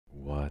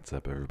What's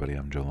up, everybody?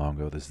 I'm Joe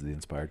Longo. This is the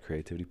Inspired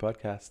Creativity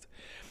Podcast.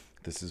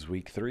 This is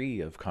week 3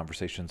 of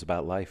Conversations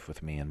About Life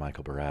with me and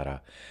Michael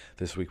Barata.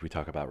 This week we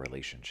talk about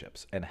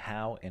relationships and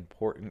how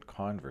important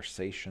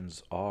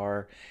conversations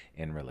are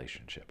in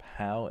relationship,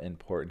 how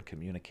important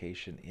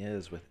communication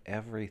is with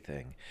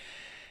everything.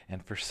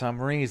 And for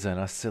some reason,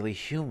 us silly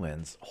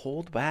humans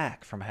hold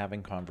back from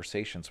having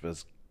conversations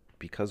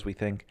because we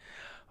think,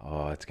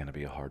 oh, it's going to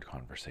be a hard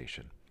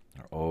conversation.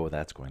 Or, oh,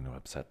 that's going to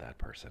upset that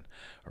person.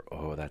 Or,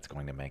 oh, that's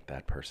going to make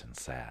that person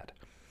sad.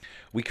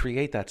 We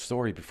create that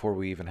story before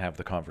we even have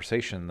the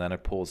conversation, and then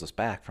it pulls us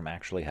back from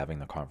actually having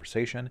the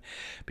conversation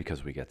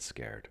because we get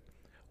scared.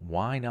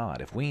 Why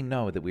not? If we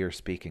know that we are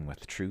speaking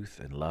with truth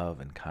and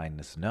love and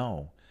kindness,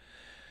 know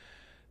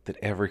that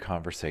every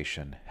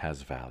conversation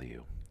has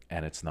value.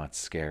 And it's not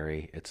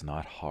scary, it's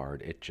not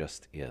hard, it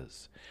just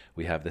is.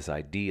 We have this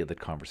idea that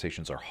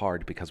conversations are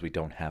hard because we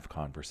don't have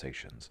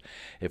conversations.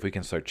 If we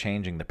can start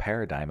changing the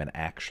paradigm and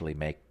actually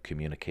make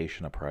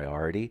communication a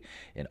priority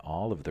in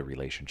all of the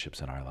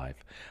relationships in our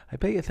life, I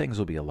bet you things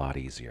will be a lot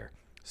easier.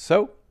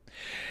 So,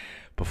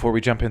 before we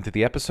jump into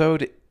the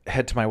episode,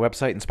 head to my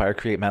website,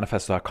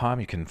 inspirecreatemanifest.com.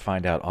 You can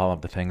find out all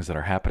of the things that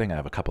are happening. I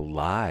have a couple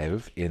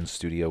live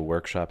in-studio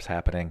workshops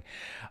happening,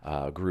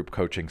 group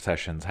coaching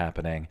sessions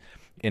happening.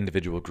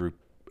 Individual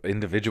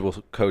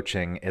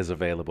coaching is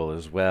available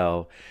as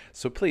well.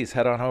 So please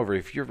head on over.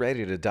 If you're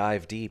ready to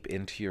dive deep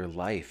into your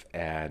life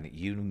and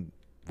you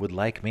would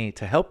like me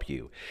to help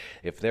you,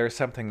 if there's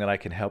something that I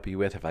can help you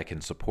with, if I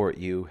can support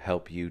you,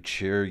 help you,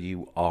 cheer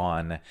you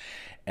on,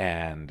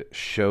 and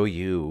show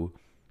you,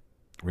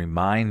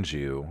 remind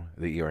you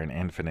that you're an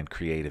infinite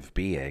creative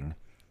being,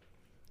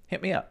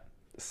 hit me up.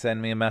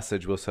 Send me a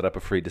message. We'll set up a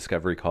free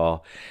discovery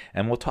call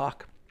and we'll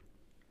talk.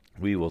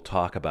 We will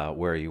talk about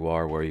where you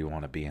are, where you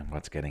want to be, and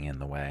what's getting in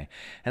the way.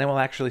 And then we'll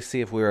actually see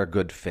if we're a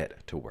good fit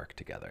to work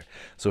together.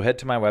 So head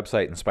to my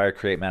website,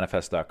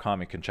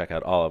 inspirecreatemanifest.com. You can check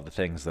out all of the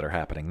things that are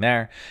happening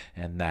there.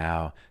 And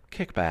now,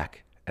 kick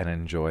back and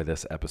enjoy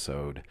this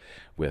episode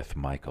with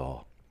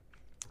Michael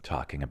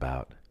talking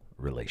about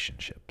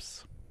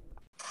relationships.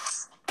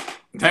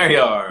 There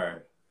you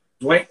are.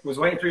 Was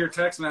waiting for your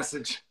text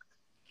message.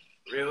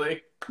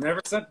 Really?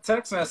 Never sent the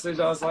text message.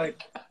 I was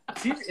like,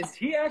 is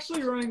he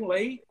actually running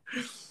late?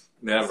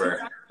 Never. Is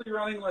he actually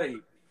running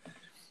late?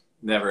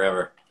 Never,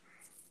 ever.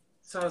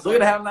 So I was Look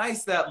like, at how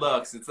nice that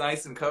looks. It's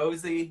nice and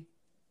cozy.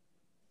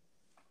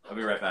 I'll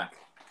be right back.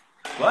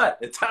 What?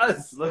 It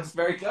does. Looks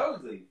very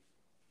cozy.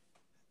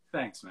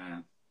 thanks,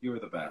 man. You were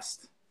the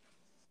best.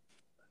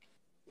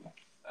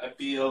 I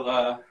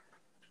feel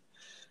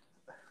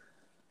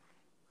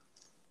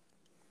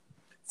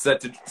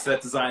set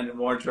design and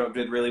wardrobe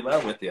did really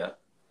well with you.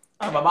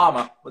 I'm a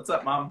mama. What's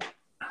up, Mom?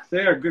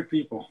 They are good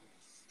people.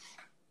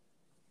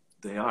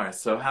 They are.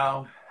 So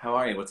how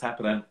are you? What's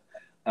happening?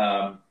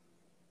 Doing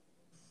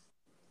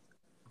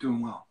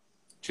well.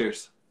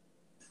 Cheers.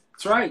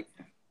 That's right.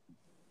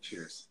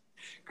 Cheers.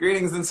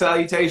 Greetings and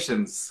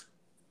salutations.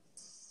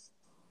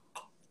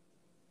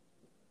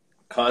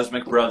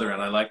 Cosmic brother,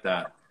 and I like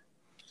that.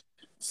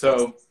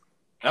 So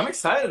I'm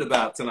excited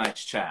about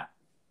tonight's chat.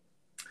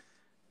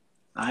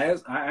 I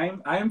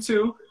am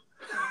too.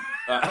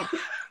 I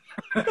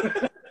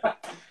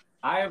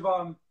have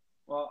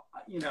well,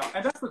 you know,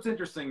 and that's what's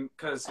interesting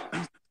because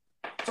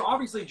so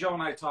obviously Joe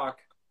and I talk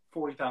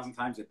 40,000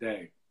 times a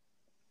day.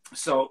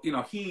 So, you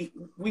know,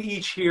 we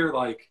each hear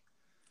like,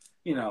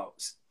 you know,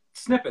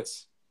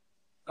 snippets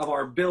of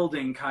our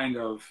building kind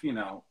of, you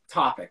know,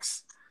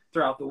 topics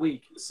throughout the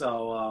week.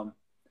 So,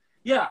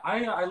 yeah,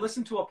 I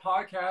listened to a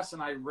podcast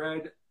and I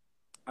read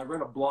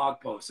a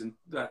blog post in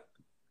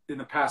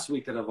the past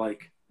week that have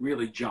like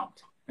really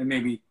jumped and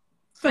made me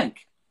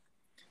think.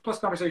 Plus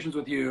conversations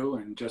with you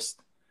and just,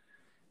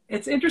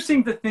 it's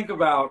interesting to think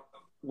about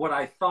what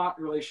I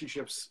thought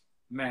relationships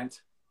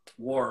meant,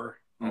 were,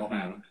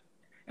 and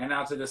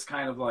now to this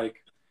kind of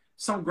like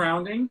some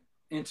grounding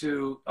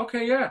into,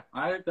 okay, yeah,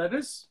 that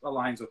is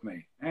aligns with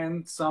me,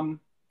 and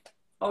some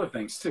other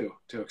things too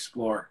to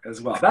explore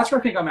as well. That's where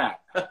I think I'm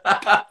at.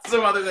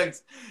 Some other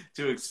things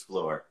to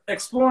explore.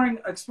 Exploring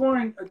at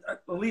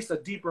least a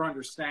deeper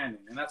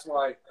understanding, and that's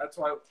why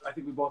I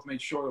think we both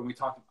made sure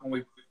when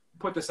we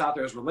put this out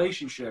there as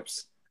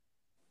relationships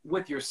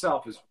with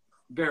yourself is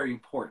very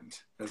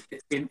important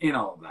in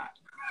all of that.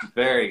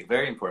 Very,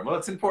 very important. Well,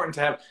 it's important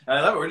to have, and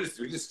I love it.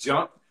 We just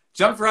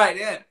jumped right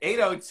in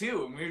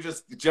 8:02, and we were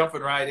just jumping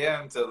right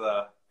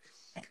into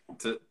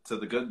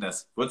the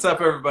goodness. What's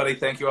up, everybody?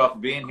 Thank you all for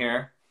being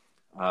here.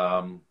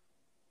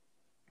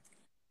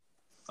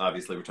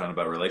 Obviously, we're talking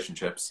about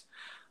relationships.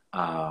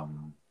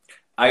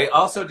 I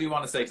also do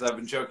want to say, because I've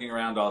been joking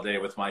around all day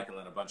with Michael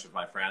and a bunch of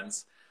my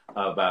friends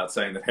about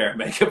saying that hair,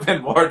 makeup,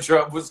 and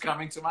wardrobe was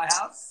coming to my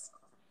house.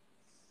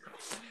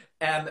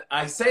 And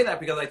I say that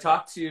because I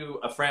talked to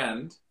a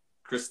friend,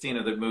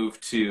 Christina, that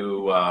moved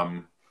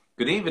to,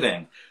 good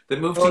evening, that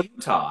moved to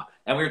Utah.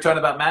 And we were talking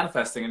about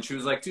manifesting. And she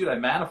was like, dude, I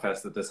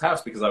manifested this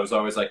house because I was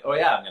always like, oh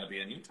yeah, I'm going to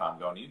be in Utah. I'm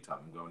going to Utah.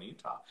 I'm going to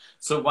Utah.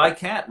 So why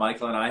can't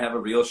Michael and I have a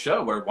real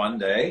show where one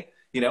day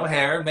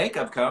hair and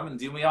makeup come and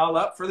do me all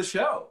up for the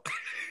show.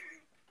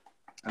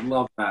 I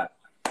love that.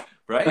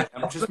 Right?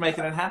 I'm just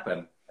making it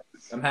happen.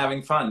 I'm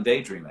having fun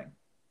daydreaming.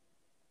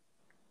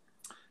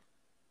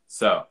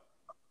 So,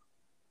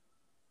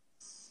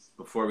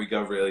 before we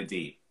go really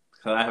deep,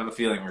 because I have a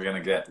feeling we're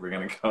gonna go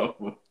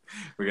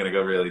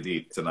really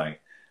deep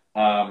tonight.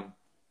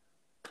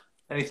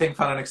 Anything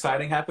fun and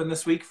exciting happened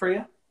this week for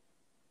you?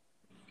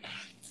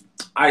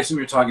 I assume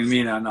you're talking to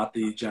me now, not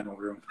the general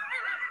room.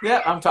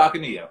 Yeah, I'm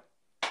talking to you.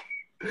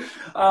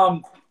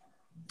 I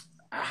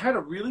had a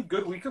really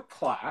good week of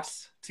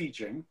class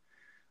teaching.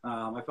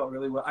 I felt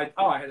really well.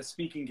 I had a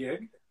speaking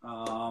gig,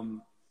 talking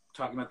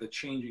about the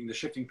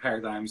shifting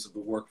paradigms of the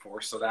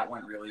workforce. So that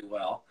went really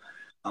well.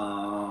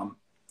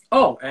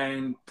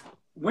 And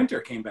winter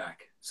came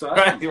back. So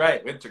that's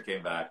right. Winter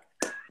came back.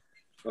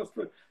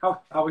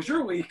 How was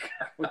your week?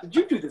 What did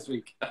you do this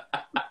week?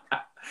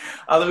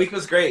 The week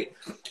was great.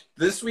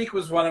 This week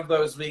was one of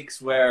those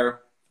weeks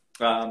where,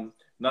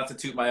 not to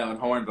toot my own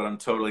horn, but I'm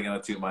totally going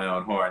to toot my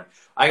own horn.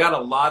 I got a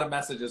lot of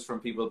messages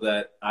from people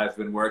that I've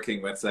been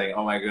working with saying,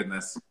 oh my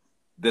goodness,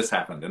 this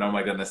happened. And oh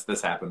my goodness,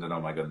 this happened. And oh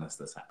my goodness,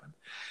 this happened.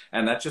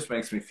 And that just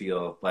makes me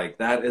feel like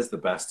that is the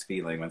best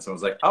feeling when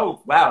someone's like,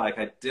 oh, wow, like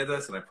I did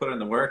this and I put in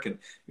the work and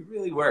it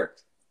really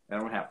worked. And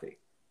I'm happy.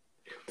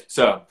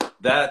 So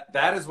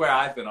that is where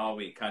I've been all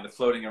week, kind of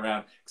floating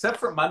around, except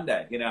for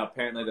Monday.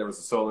 Apparently there was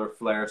a solar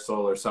flare,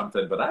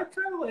 something, but I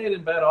kind of laid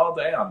in bed all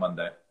day on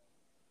Monday.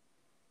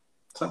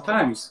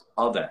 Sometimes.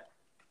 All day.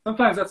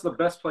 Sometimes that's the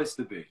best place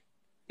to be.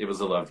 It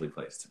was a lovely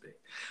place to be.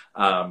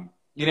 And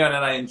then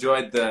I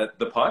enjoyed the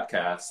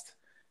podcast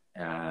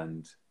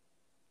and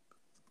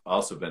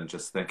also been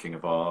just thinking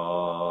of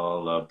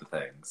all of the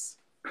things.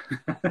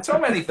 So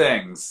many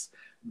things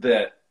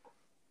that,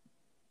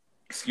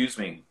 excuse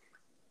me,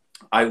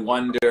 I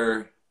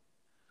wonder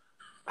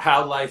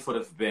how life would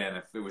have been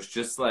if it was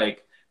just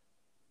like,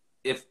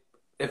 if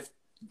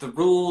the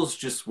rules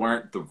just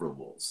weren't the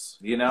rules,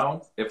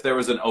 if there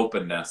was an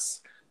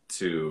openness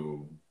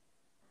to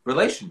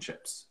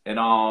relationships in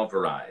all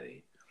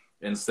variety,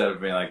 instead of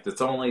being like, it's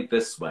only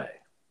this way.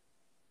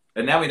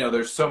 And now we know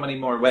there's so many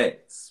more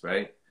ways,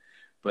 right?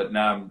 But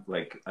now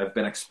I've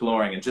been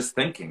exploring and just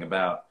thinking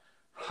about,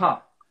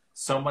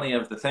 so many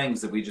of the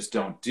things that we just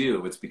don't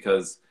do, it's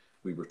because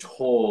we were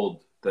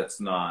told that's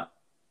not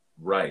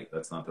right.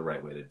 That's not the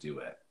right way to do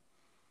it.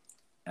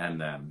 And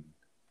then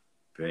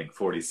being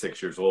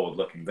 46 years old,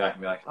 looking back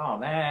and be like, oh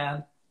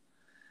man,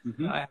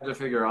 I had to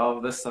figure all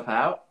of this stuff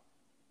out.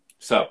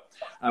 So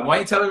why don't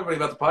you tell everybody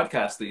about the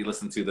podcast that you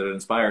listened to that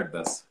inspired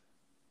this?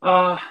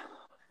 Well,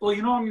 what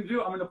I'm going to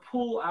do? I'm going to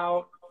pull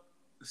out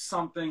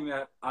something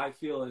that I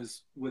feel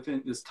is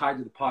tied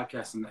to the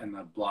podcast and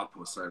the blog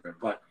post I read.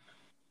 But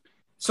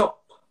so,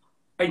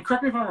 and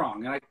correct me if I'm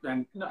wrong.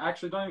 No,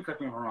 actually, don't even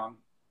correct me if I'm wrong.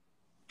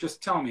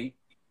 Just tell me,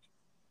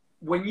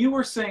 when you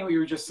were saying what you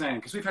were just saying,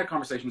 because we've had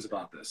conversations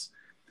about this,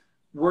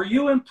 were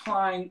you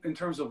implying in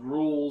terms of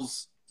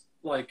rules,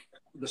 like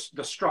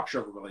the structure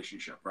of a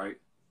relationship, right?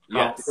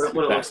 Yes.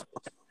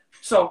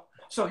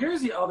 So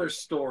here's the other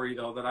story,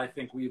 though, that I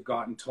think we've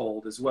gotten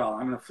told as well.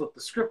 I'm going to flip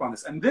the script on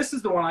this. And this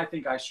is the one I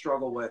think I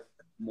struggle with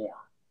more.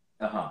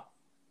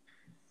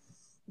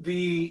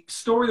 The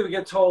story that we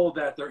get told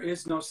that there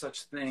is no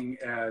such thing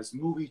as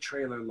movie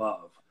trailer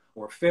love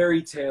or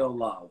fairy tale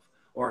love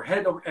or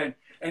head over, and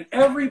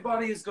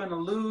everybody is going to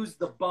lose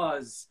the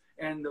buzz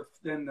and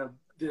the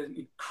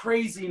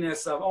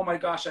craziness of, oh my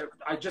gosh,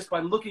 I just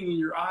by looking in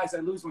your eyes, I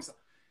lose myself.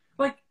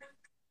 Like,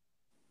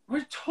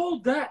 we're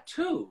told that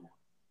too.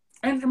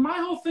 And my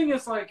whole thing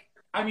is like,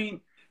 I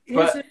mean,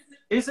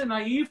 is it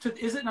naive to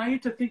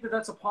think that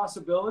that's a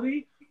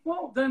possibility?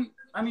 Well, then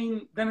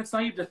it's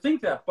naive to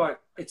think that,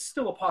 but it's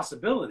still a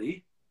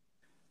possibility.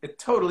 It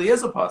totally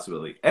is a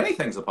possibility.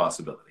 Anything's a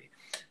possibility.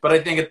 But I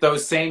think at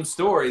those same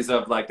stories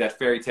of like that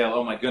fairy tale,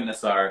 oh my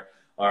goodness, our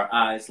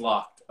eyes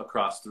locked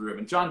across the room.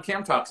 And John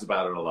Cam talks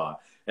about it a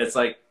lot. It's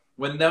like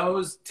when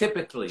those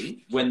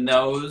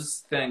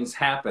things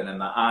happen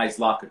and the eyes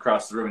lock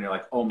across the room and you're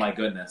like, oh my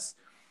goodness,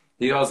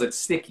 he goes, it's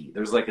sticky.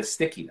 There's like a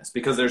stickiness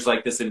because there's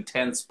like this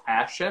intense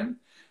passion,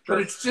 but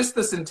it's just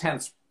this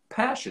intense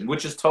passion,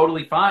 which is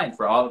totally fine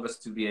for all of us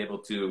to be able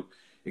to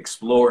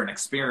explore and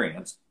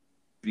experience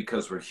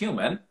because we're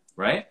human,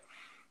 right?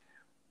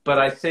 But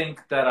I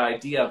think that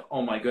idea of,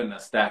 oh my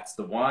goodness, that's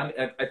the one,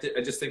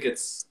 I just think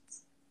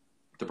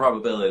the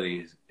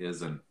probability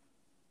isn't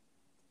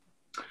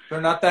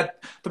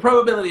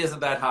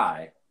that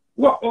high.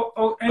 Well,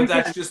 but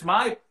that's just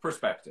my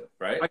perspective,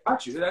 right? I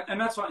got you. And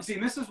that's why, see,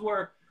 this is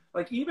where,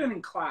 like, even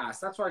in class,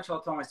 that's why I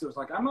tell my students,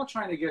 like, I'm not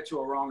trying to get to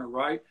a wrong or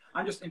right.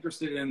 I'm just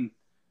interested in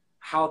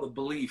how the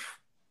belief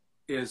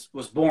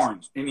was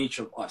born in each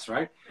of us,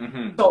 right?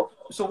 Mm-hmm.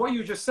 So what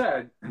you just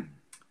said,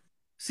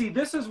 see,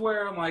 this is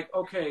where I'm like,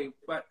 okay,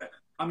 but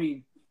I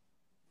mean,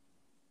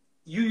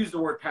 you use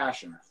the word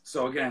passion.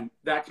 So again,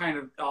 that kind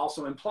of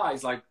also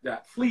implies like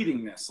that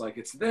fleetingness, like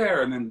it's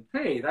there and then,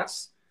 hey,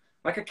 that's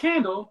like a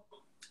candle,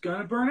 it's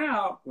gonna burn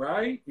out,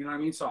 right? You know what I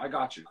mean? So I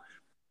got you.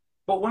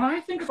 But when I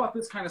think about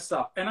this kind of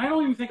stuff, and I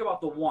don't even think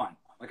about the one,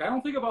 Like, I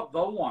don't think about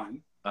the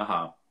one.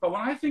 Uh-huh. But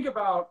when I think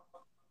about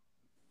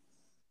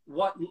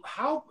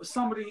how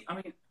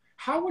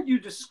would you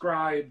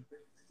describe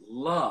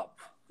love?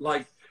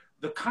 Like,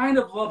 the kind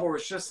of love where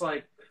it's just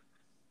like,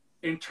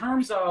 in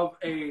terms of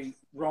a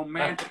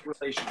romantic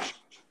relationship,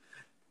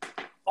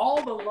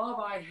 all the love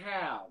I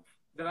have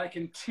that I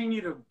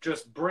continue to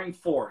just bring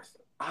forth,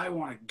 I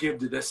want to give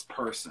to this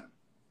person.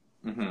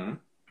 Mm-hmm.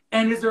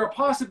 And is there a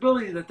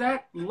possibility that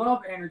that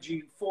love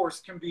energy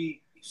force can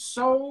be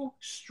so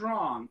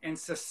strong and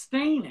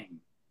sustaining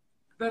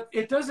that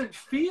it doesn't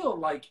feel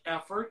like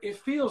effort, it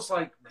feels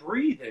like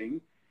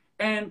breathing,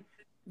 and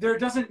it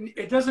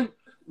doesn't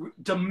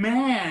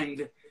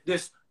demand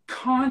this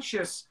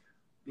conscious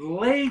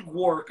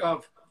legwork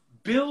of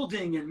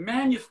building and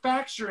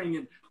manufacturing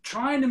and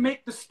trying to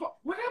make the stuff.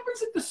 What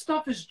happens if the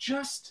stuff is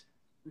just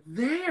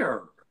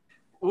there?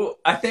 Well,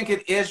 I think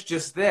it is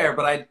just there,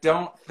 but I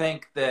don't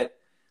think that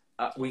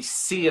we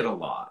see it a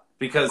lot.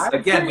 Because,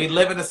 again, we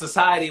live in a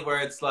society where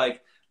it's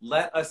like,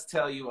 let us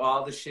tell you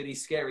all the shitty,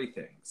 scary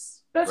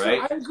things. That's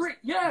right? I agree.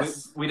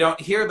 Yes. We don't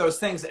hear those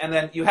things. And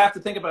then you have to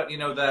think about,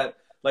 that,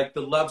 like,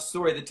 the love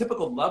story, the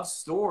typical love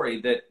story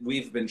that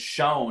we've been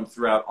shown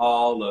throughout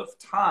all of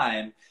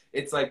time.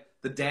 It's like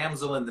the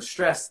damsel in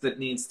distress that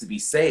needs to be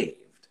saved.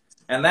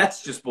 And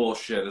that's just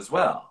bullshit as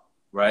well,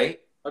 right?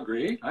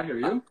 Agree. I hear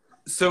you.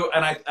 So,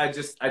 and I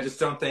just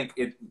don't think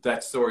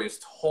that story is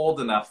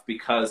told enough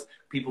because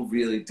people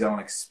really don't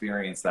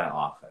experience that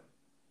often.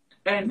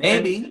 And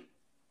maybe.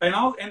 And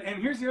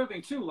here's the other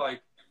thing too.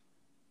 Like,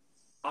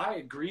 I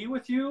agree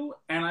with you,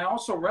 and I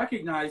also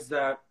recognize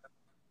that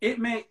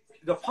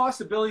the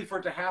possibility for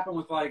it to happen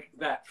with like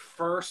that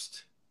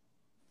first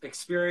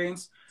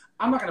experience.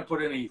 I'm not going to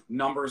put any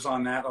numbers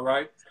on that, all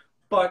right?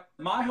 But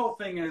my whole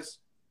thing is,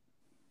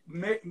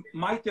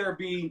 might there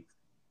be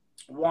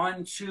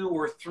 1, 2,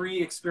 or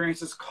 3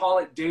 experiences, call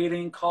it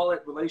dating, call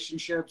it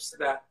relationships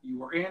that you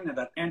were in and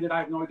that ended, I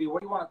have no idea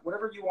what you want,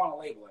 whatever you want to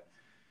label it.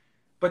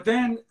 But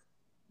then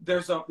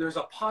there's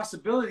a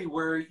possibility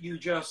where you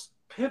just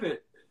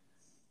pivot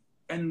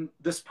and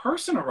this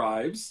person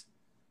arrives,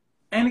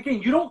 and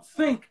again, you don't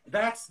think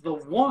that's the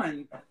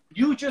one,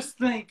 you just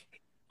think,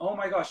 oh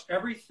my gosh,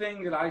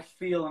 everything that I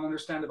feel and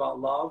understand about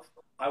love,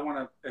 I want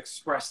to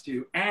express to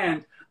you,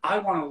 and I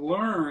want to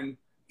learn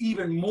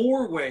even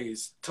more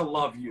ways to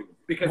love you,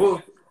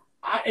 because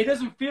it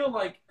doesn't feel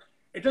like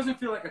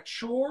a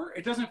chore.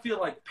 It doesn't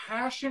feel like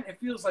passion. It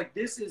feels like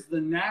this is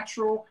the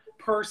natural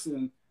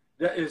person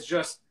that is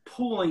just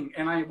pulling,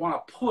 and I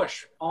want to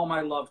push all my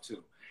love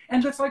to.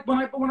 And just like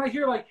when I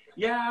hear like,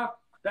 yeah,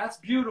 that's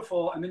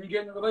beautiful, and then you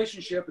get in a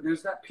relationship, and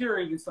there's that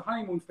period, it's the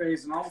honeymoon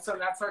phase, and all of a sudden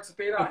that starts to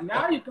fade out. And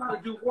now you've got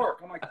to do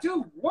work. I'm like,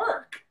 do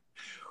work.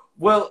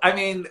 Well, I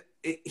mean,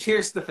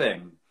 here's the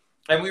thing.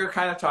 And we were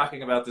kind of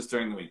talking about this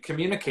during the week.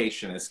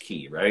 Communication is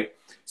key, right?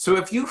 So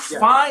if you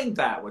find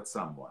that with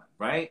someone,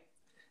 right,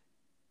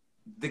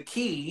 the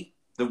key,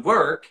 the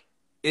work,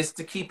 is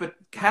to keep it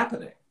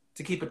happening,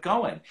 to keep it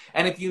going.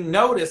 And if you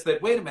notice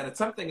that, wait a minute,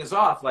 something is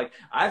off, like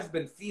I've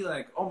been feeling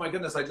like, oh my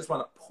goodness, I just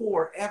want to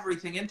pour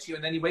everything into you.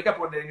 And then you wake up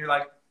one day and you're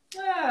like,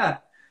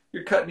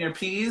 you're cutting your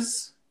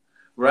peas,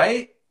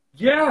 right?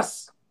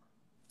 Yes.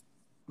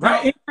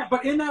 Right.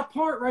 But in that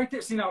part right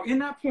there, in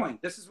that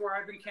point, this is where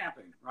I've been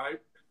camping, right?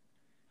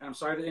 And I'm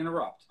sorry to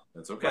interrupt.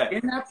 That's okay. But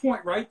in that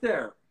point right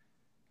there,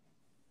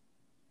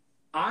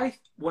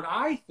 what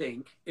I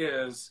think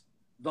is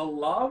the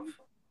love,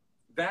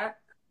 that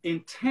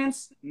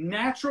intense,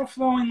 natural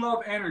flowing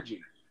love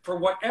energy, for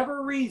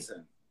whatever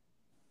reason,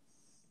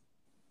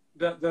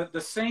 the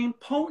same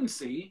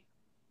potency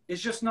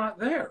is just not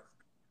there.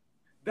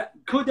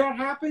 Could that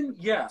happen?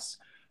 Yes.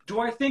 Do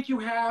I think you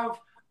have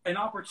an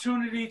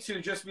opportunity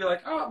to just be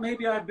like, oh,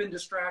 maybe I've been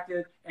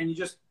distracted, and you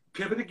just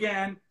pivot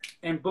again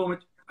and boom,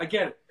 I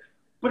get it.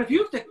 But if you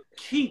have to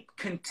keep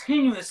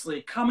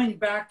continuously coming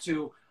back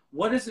to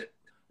what does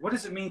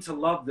it mean to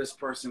love this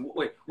person?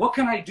 Wait, what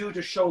can I do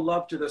to show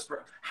love to this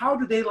person? How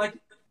do they like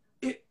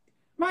it?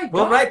 My God.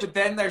 Well, right, but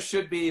then there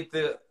should be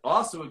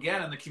also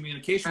again in the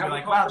communication,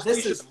 like, wow,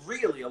 this is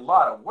really a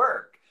lot of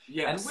work.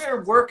 Yes. And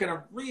we're working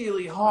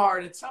really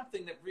hard. It's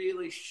something that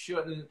really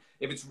shouldn't,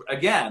 if it's,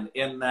 again,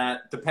 in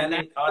that,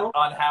 depending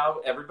on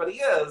how everybody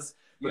is,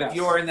 but if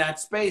you're in that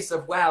space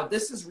of, wow,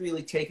 this is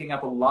really taking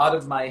up a lot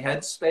of my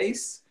head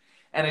space,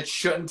 and it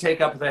shouldn't take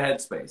up the head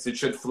space. It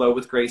should flow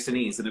with grace and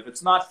ease. And if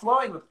it's not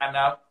flowing with, and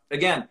now,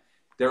 again,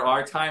 there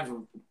are times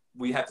when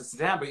we have to sit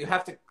down, but you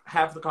have to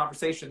have the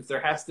conversations.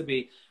 There has to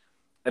be,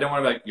 I don't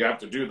want to be like, you have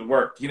to do the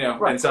work,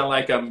 right, and sound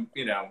like I'm,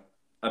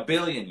 a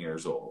billion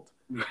years old.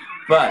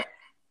 But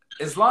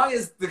as long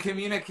as the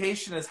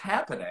communication is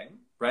happening,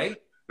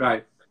 right?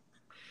 Right.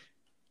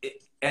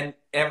 And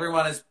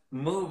everyone is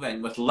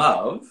moving with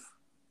love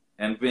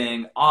and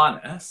being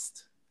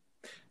honest,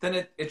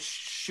 then it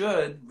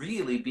should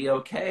really be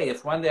okay.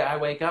 If one day I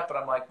wake up and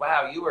I'm like,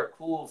 wow, you were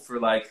cool for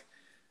like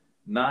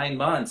 9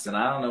 months and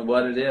I don't know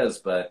what it is,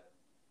 but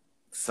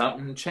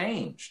something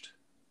changed.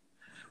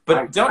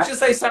 But don't just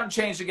say something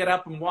changed to get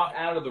up and walk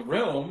out of the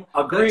room.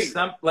 Agree.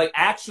 Like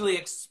actually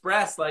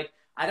express, like,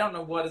 I don't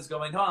know what is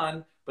going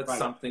on, but Right.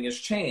 something has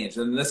changed.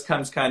 And this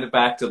comes kind of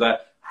back to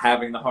the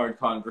having the hard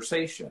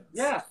conversations.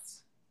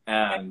 Yes.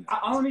 And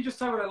Let me just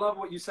tell you what I love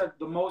what you said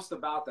the most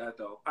about that,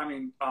 though. I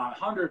mean,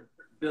 100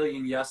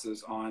 billion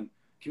yeses on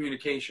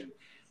communication.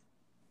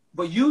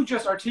 But you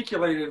just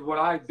articulated what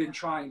I've been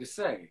trying to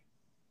say.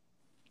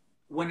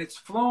 When it's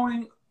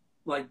flowing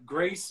like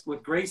grace,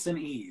 with grace and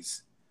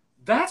ease,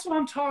 that's what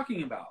I'm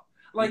talking about.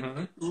 Like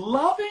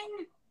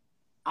loving,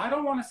 I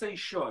don't want to say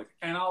should,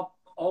 and I'll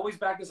always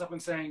back this up in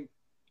saying,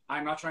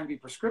 I'm not trying to be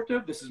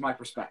prescriptive. This is my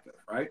perspective,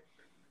 right?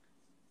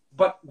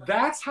 But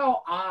that's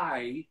how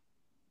I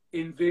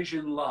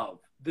envision love.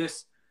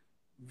 This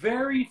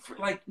very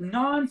like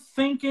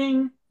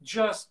non-thinking,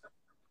 just,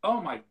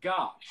 oh my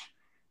gosh.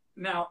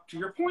 Now, to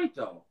your point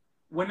though,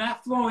 when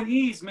that flow and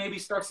ease maybe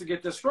starts to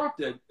get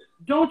disrupted,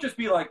 don't just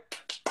be like,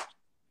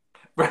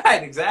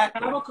 right,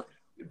 exactly.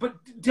 But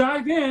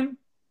dive in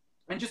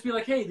and just be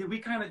like, hey, did we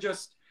kind of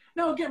just,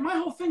 no, again, my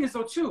whole thing is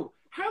though too,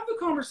 have the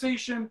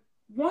conversation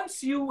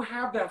once you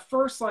have that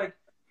first like,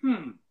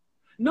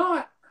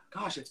 not,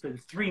 gosh, it's been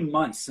 3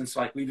 months since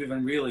like we've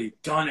even really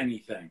done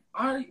anything.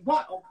 I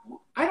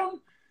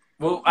don't.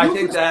 Well, I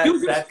think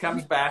that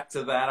comes back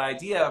to that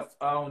idea of,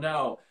 oh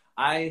no,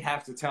 I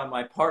have to tell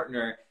my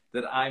partner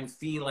that I'm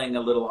feeling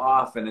a little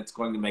off and it's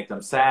going to make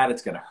them sad.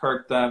 It's going to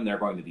hurt them. They're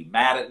going to be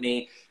mad at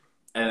me.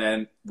 And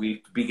then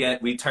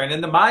we turn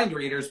into mind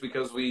readers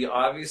because we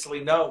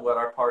obviously know what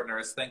our partner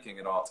is thinking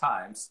at all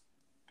times.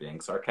 Being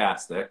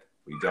sarcastic.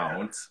 We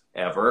don't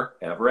ever,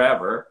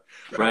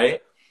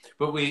 right?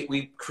 But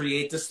we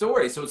create the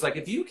story. So it's like,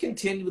 if you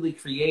continually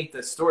create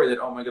this story that,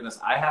 oh my goodness,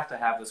 I have to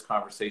have this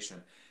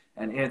conversation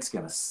and it's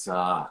going to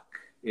suck.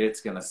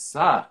 It's going to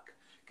suck.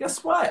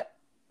 Guess what?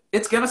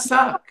 It's going to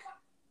suck.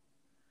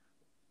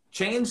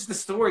 Change the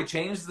story,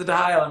 change the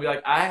dial and be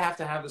like, I have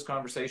to have this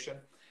conversation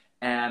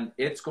and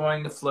it's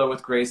going to flow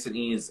with grace and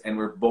ease. And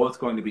we're both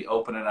going to be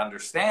open and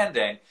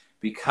understanding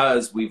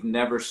because we've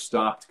never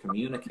stopped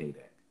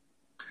communicating.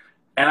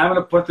 And I'm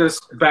going to put this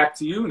back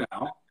to you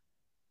now,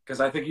 because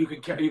I think you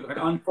can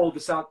unfold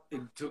this out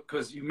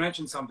because you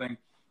mentioned something.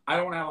 I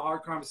don't want to have a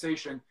hard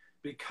conversation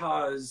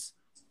because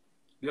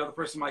the other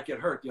person might get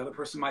hurt. The other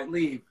person might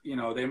leave. You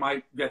know, they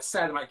might get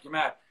sad. They might get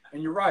mad.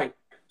 And you're right.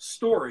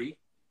 Story.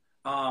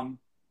 But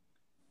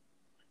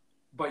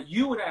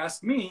you would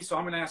ask me, so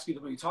I'm going to ask you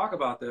when we talk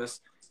about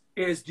this,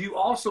 is do you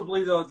also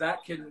believe, though,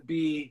 that can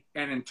be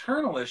an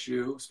internal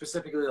issue,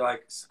 specifically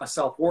like a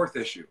self-worth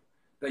issue,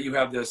 that you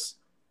have this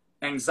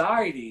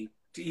anxiety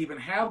to even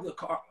have the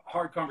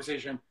hard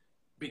conversation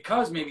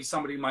because maybe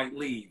somebody might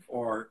leave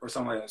or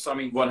something like that. So, I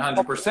mean,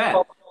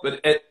 100%.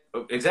 But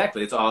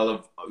exactly, it's all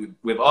of,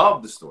 with all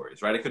of the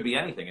stories, right? It could be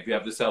anything. If you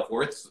have the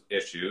self-worth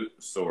issue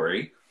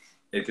story,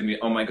 it can be,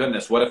 oh my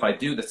goodness, what if I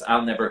do this?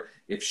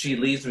 If she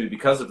leaves me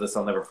because of this,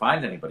 I'll never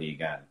find anybody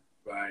again.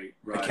 Right.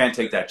 I can't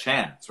take that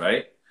chance,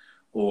 right?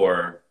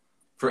 Or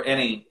for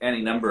any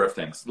number of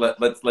things.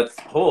 Let's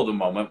hold a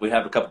moment. We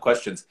have a couple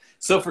questions.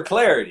 So for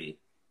clarity,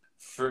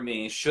 for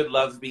me, should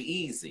love be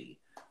easy?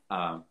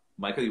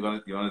 Michael, you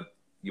want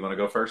to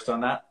go first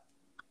on that?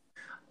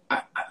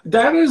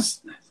 That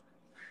is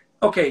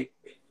okay.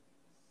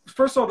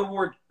 First of all, the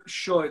word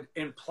 "should"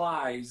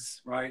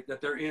 implies, right,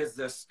 that there is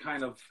this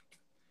kind of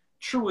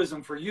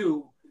truism for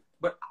you,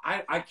 but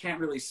I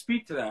can't really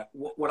speak to that.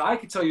 What I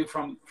can tell you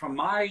from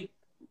my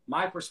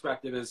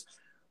perspective is,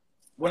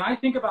 when I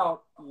think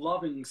about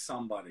loving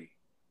somebody,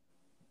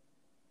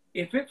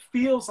 if it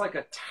feels like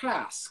a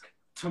task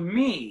to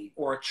me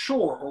or a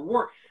chore or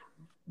work,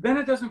 then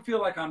it doesn't feel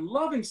like I'm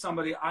loving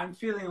somebody. I'm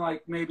feeling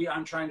like maybe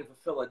I'm trying to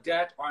fulfill a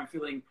debt, or I'm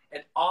feeling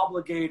an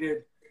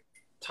obligated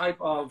type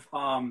of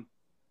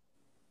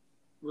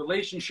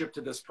relationship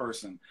to this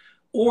person.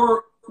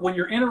 Or when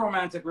you're in a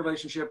romantic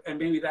relationship and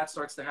maybe that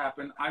starts to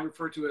happen, I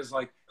refer to it as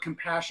like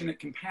compassionate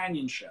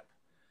companionship.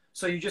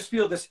 So you just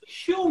feel this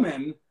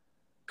human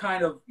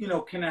kind of,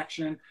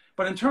 connection.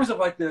 But in terms of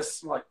like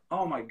this, like,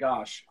 oh my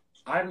gosh,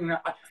 I don't know.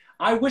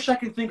 I wish I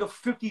could think of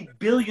 50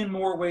 billion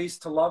more ways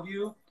to love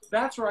you.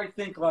 That's where I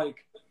think,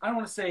 like, I don't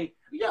want to say,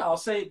 I'll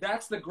say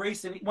that's the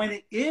grace. And when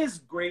it is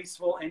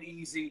graceful and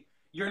easy,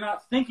 you're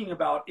not thinking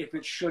about if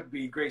it should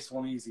be graceful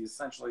and easy,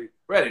 essentially.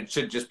 Right. It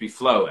should just be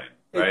flowing,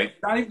 right?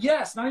 Not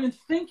even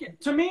thinking.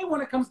 To me,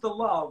 when it comes to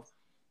love,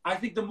 I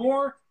think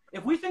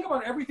if we think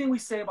about everything we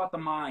say about the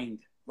mind,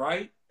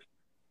 right?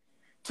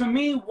 To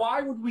me,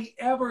 why would we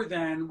ever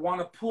then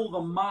want to pull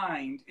the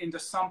mind into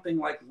something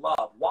like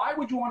love? Why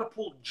would you want to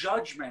pull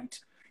judgment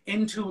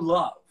into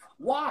love?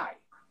 Why?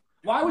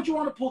 Why would you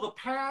want to pull the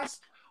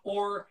past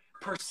or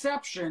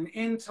perception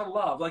into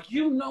love? Like,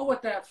 you know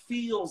what that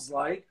feels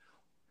like.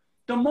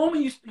 The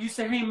moment you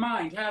say, hey,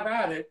 mind, have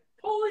at it,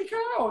 holy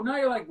cow. Now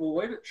you're like, well,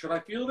 wait, should I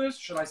feel this?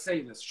 Should I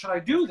say this? Should I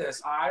do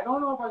this? I don't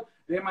know if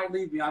they might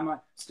leave me. I might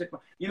stick.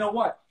 You know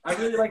what? I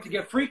really like to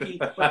get freaky,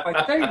 but if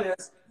I say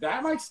this,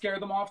 that might scare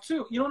them off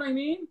too. You know what I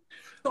mean?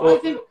 So well,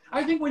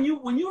 I think when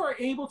you are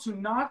able to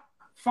not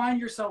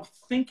find yourself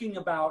thinking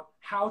about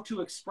how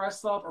to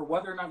express love or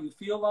whether or not you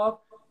feel love,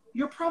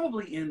 you're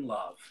probably in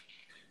love.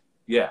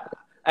 Yeah.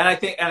 And I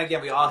think, and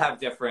again, we all have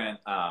different,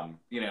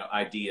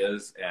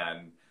 ideas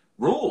and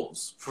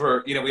rules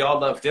for, we all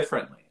love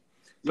differently.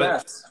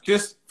 But Yes.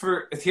 just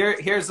for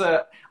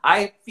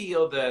I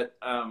feel that,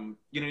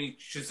 you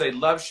should say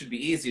love should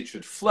be easy, it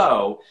should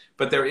flow,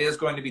 but there is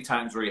going to be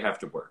times where you have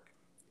to work.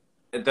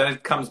 And then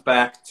it comes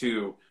back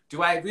to,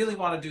 do I really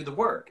want to do the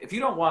work? If you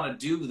don't want to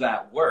do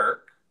that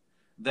work,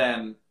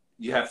 then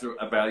you have to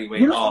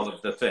evaluate all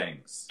of the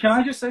things. Can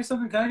I just say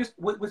something? Can I just,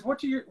 with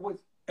what you're,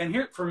 and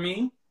here for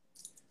me,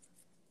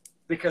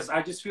 because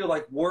I just feel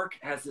like work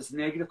has this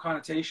negative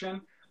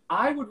connotation,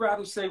 I would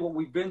rather say what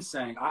we've been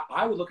saying.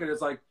 I would look at it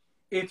as like,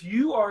 if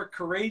you are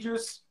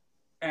courageous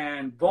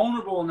and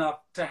vulnerable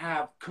enough to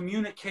have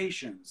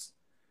communication,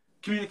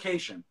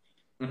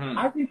 Mm-hmm.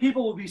 I think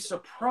people will be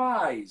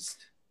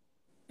surprised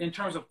in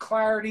terms of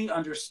clarity,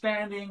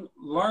 understanding,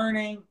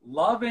 learning,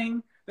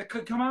 loving that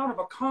could come out of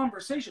a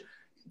conversation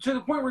to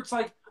the point where it's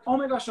like, oh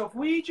my gosh, so if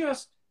we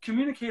just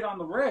communicate on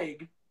the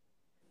reg,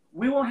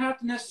 we won't have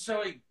to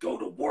necessarily go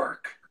to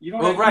work. You know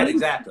what I mean? Right,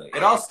 exactly.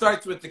 It all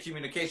starts with the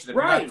communication. If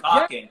you're not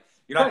talking,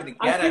 you're not going to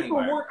get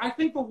anywhere. I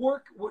think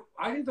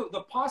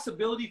the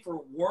possibility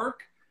for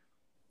work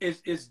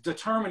is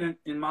determinant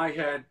in my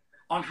head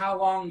on how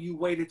long you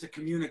waited to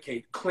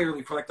communicate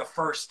clearly for like the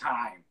first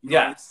time.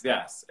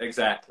 Yes,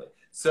 exactly.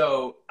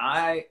 So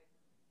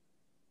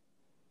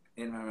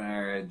in my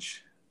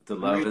marriage, the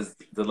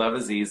love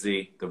is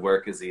easy, the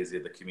work is easy,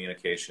 the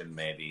communication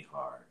may be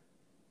hard.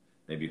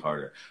 Maybe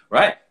harder.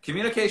 Right.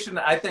 Communication,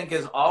 I think,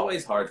 is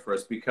always hard for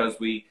us because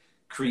we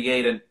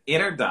create an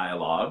inner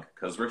dialogue,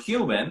 because we're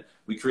human.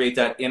 We create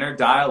that inner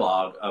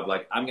dialogue of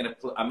like, I'm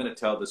gonna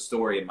tell the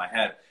story in my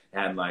head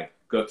and like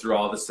go through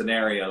all the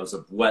scenarios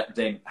of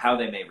how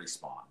they may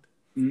respond.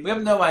 Mm-hmm. We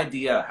have no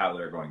idea how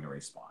they're going to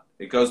respond.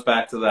 It goes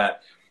back to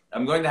that.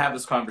 I'm going to have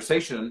this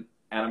conversation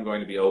and I'm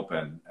going to be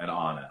open and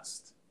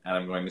honest and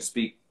I'm going to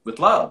speak with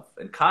love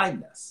and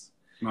kindness.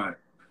 Right.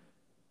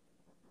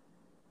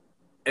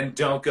 And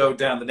don't go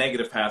down the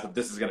negative path of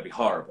this is going to be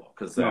horrible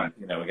because then,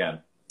 right. Again.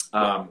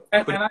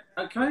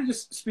 Can I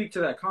just speak to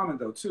that comment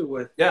though too?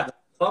 With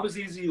love is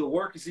easy, the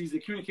work is easy,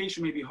 the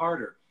communication may be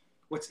harder.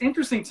 What's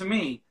interesting to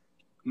me,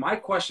 my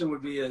question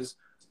would be is,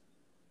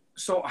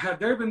 so have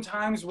there been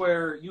times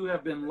where you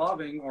have been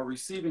loving or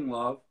receiving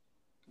love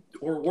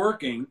or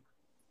working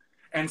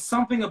and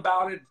something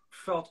about it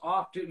felt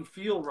off, didn't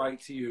feel right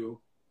to you,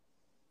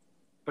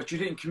 but you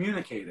didn't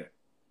communicate it?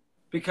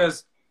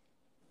 Because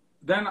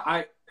then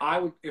I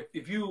would, if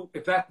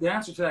the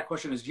answer to that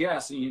question is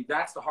yes, and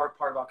that's the hard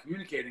part about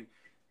communicating,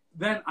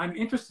 then I'm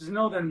interested to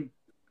know then,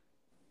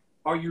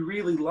 are you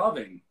really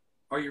loving?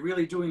 Are you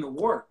really doing the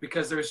work?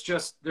 Because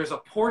there's a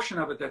portion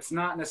of it that's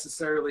not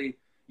necessarily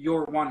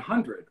your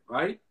 100,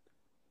 right?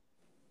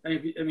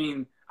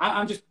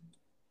 I'm just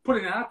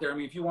putting it out there. I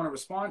mean, if you want to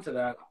respond to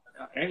that,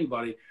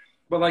 anybody,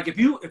 but like if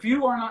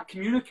you are not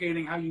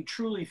communicating how you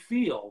truly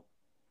feel,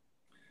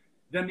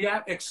 then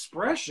that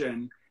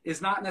expression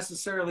is not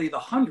necessarily the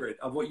 100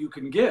 of what you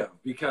can give,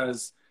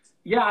 because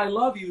yeah, I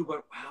love you,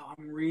 but wow,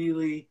 I'm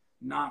really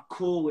not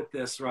cool with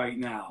this right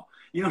now.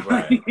 You know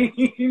what I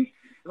mean?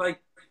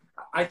 Like,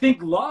 I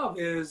think love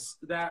is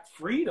that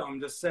freedom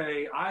to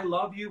say, I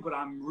love you, but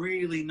I'm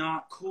really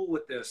not cool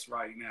with this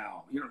right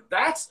now.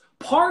 That's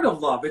part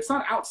of love. It's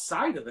not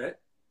outside of it.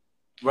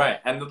 Right.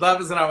 And the love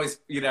isn't always,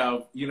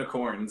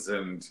 unicorns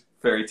and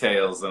fairy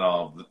tales and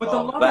all. But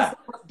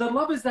the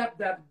love is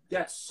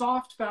that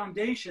soft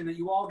foundation that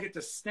you all get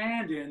to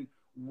stand in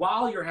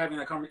while you're having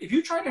that conversation. If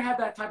you try to have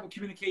that type of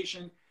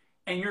communication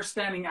and you're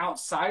standing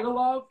outside of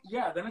love,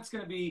 yeah, then it's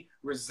going to be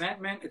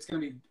resentment. It's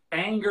going to be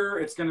anger.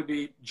 It's going to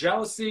be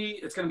jealousy.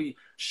 It's going to be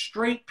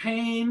straight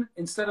pain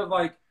instead of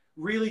like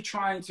really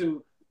trying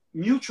to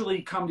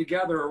mutually come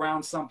together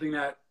around something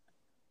that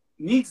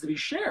needs to be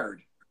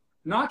shared,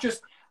 not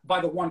just by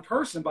the one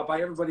person, but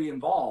by everybody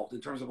involved in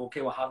terms of,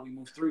 okay, well, how do we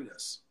move through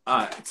this?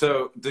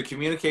 So the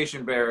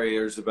communication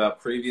barriers about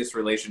previous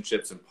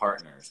relationships and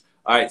partners.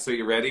 All right, so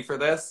you ready for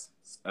this?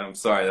 I'm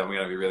sorry, I'm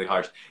going to be really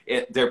harsh.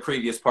 Their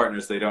previous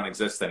partners, they don't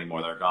exist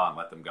anymore. They're gone.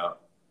 Let them go.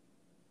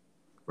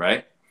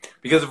 Right?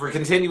 Because if we're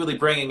continually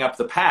bringing up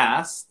the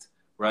past,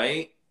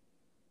 right?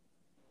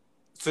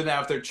 So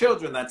now if they're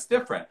children, that's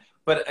different.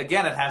 But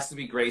again, it has to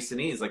be grace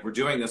and ease. Like, we're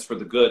doing this for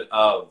the good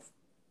of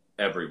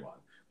everyone,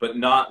 but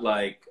not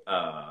like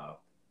a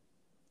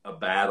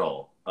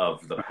battle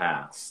of the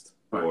past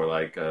or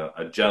like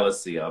a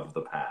jealousy of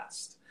the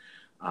past.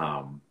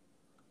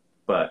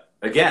 But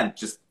again,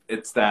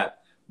 it's that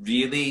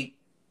really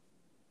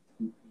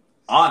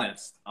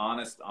honest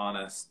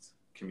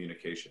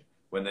communication.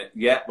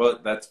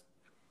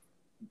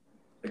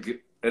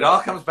 It all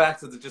comes back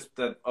to just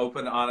the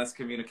open, honest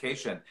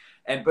communication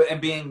and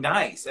being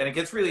nice. And it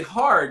gets really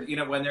hard,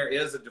 when there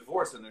is a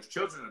divorce and there's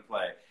children in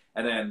play.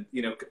 And then,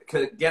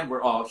 again,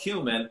 we're all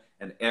human,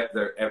 and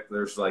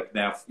there's like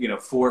now, 4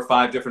 or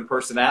 5 different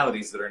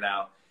personalities that are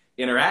now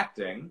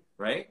interacting,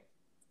 right?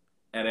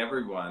 And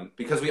everyone,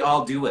 because we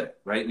all do it,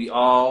 right? We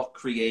all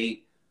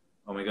create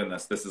oh my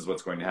goodness, this is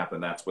what's going to happen,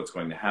 that's what's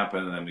going to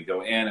happen. And then we go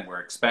in and we're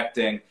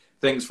expecting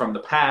things from the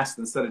past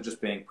instead of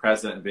just being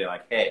present and being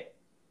like, hey,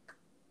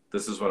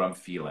 this is what I'm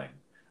feeling.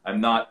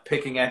 I'm not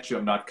picking at you.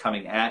 I'm not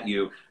coming at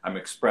you. I'm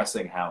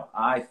expressing how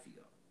I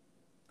feel.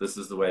 This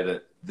is the way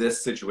that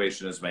this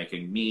situation is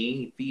making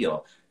me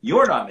feel.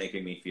 You're not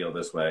making me feel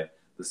this way.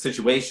 The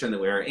situation that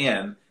we're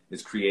in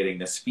is creating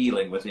this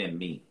feeling within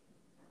me.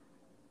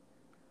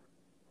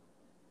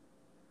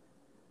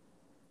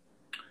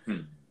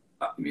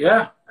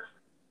 Yeah.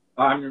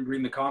 I'm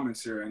reading the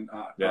comments here, and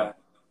yeah,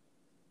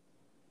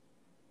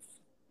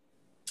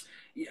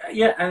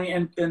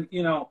 and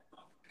you know,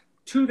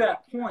 to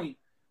that point,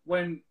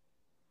 when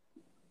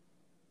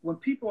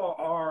people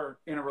are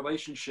in a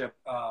relationship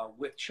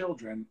with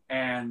children,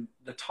 and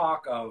the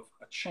talk of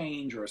a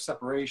change or a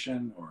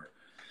separation or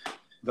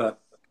the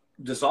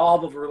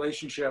dissolve of a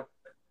relationship,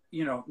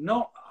 you know,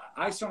 no,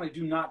 I certainly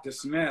do not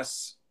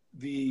dismiss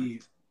the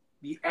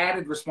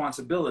added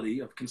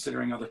responsibility of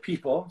considering other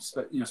people,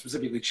 you know,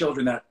 specifically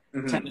children that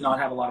tend to not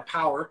have a lot of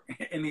power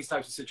in these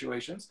types of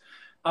situations.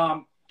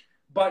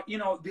 But, you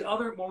know,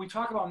 when we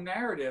talk about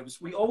narratives,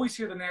 we always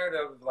hear the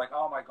narrative like,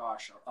 oh my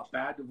gosh, a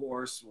bad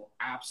divorce will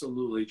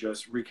absolutely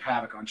just wreak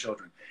havoc on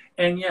children.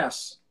 And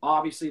yes,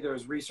 obviously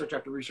there's research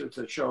after research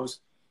that shows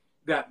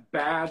that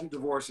bad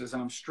divorces,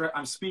 and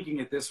I'm speaking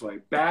it this way,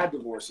 bad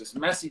divorces,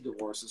 messy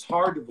divorces,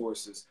 hard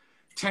divorces,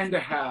 tend to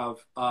have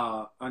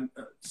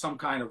some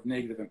kind of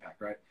negative impact,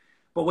 right?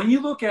 But when you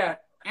look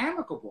at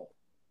amicable,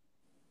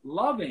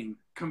 loving,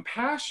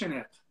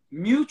 compassionate,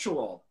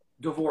 mutual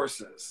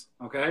divorces,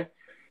 okay,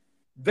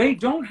 they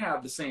don't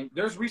have the same.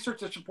 There's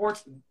research that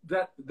supports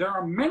that there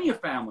are many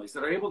families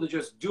that are able to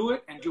just do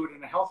it and do it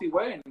in a healthy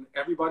way, and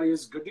everybody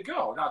is good to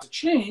go. Now, it's a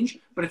change,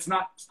 but it's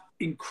not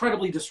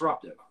incredibly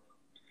disruptive.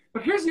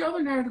 But here's the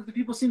other narrative that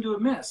people seem to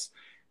miss.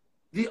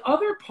 The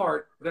other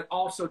part that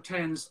also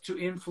tends to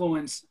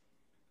influence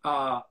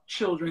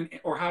children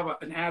or have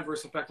an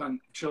adverse effect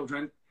on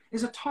children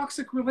is a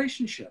toxic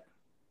relationship.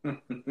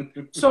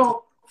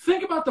 So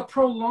think about the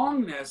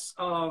prolongedness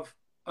of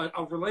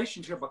a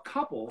relationship, a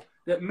couple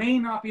that may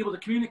not be able to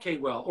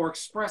communicate well or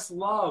express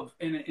love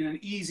in an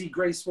easy,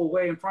 graceful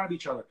way in front of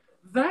each other.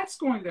 That's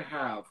going to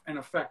have an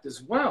effect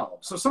as well.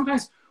 So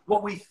sometimes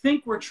what we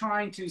think we're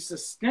trying to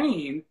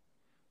sustain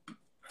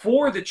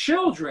for the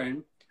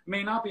children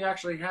may not be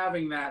actually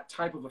having that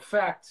type of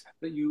effect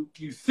that you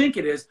think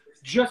it is,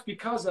 just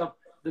because of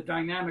the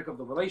dynamic of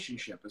the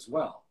relationship as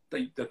well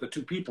that the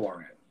two people are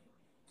in.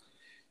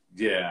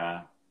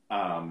 Yeah.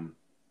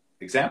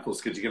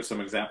 Examples. Could you give some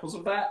examples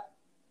of that?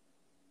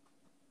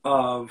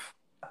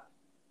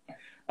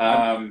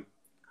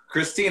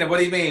 Christina, what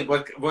do you mean?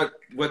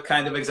 What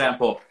kind of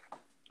example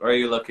are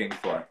you looking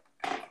for?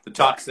 The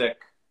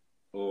toxic,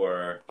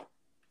 or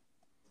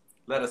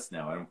let us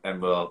know,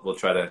 and we'll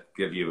try to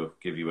give you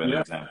an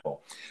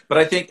example. But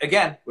I think,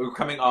 again, we're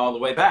coming all the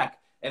way back.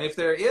 And if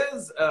there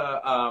is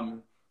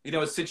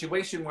a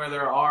situation where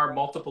there are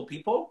multiple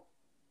people,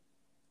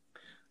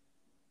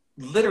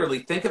 literally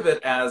think of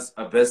it as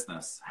a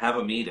business. Have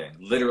a meeting.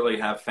 Literally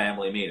have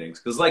family meetings.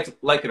 Because like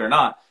it or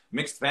not,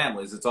 mixed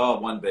families, it's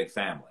all one big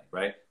family,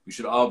 right? We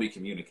should all be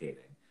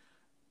communicating.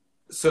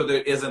 So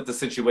there isn't the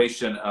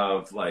situation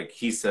of like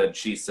he said,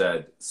 she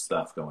said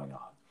stuff going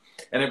on.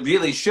 And it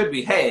really should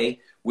be,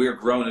 hey, we're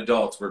grown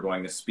adults. We're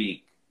going to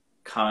speak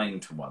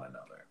kind to one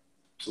another.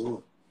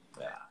 Ooh.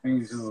 Yeah.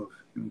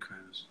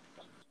 Kindness.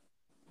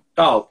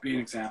 Oh, be an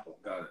example.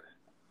 Got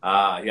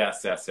it.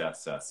 Yes.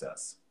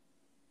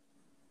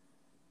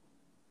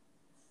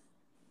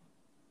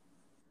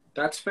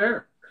 That's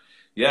fair.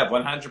 Yeah,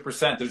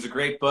 100%. There's a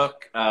great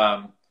book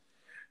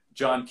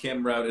John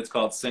Kim wrote. It's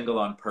called Single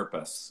on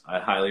Purpose. I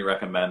highly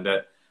recommend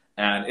it.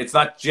 And it's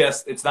not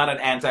an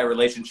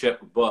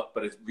anti-relationship book,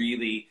 but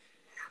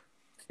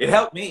it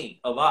helped me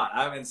a lot.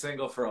 I've been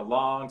single for a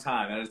long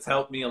time, and it's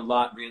helped me a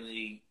lot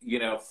really,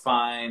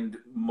 find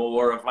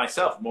more of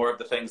myself, more of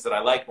the things that I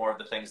like, more of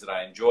the things that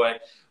I enjoy,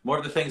 more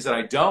of the things that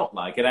I don't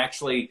like.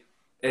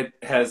 It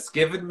has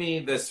given me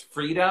this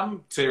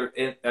freedom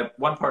at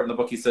one part in the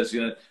book, he says,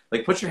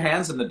 put your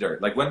hands in the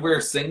dirt. Like when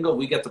we're single,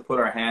 we get to put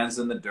our hands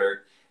in the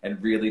dirt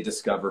and really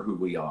discover who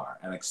we are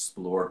and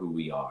explore who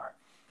we are.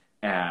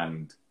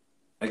 And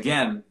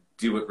again,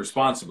 do it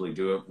responsibly,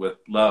 do it with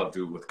love,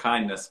 do it with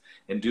kindness,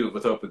 and do it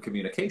with open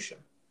communication.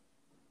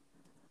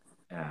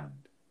 And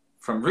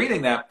from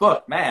reading that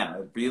book, man,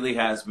 it really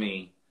has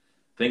me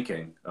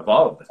thinking of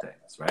all of the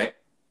things, right?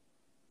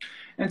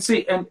 And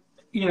see, and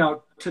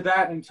to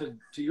that, and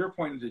to your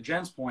point and to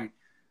Jen's point,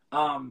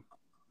 and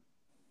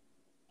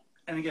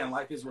again,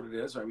 life is what it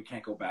is, right? We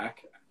can't go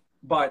back.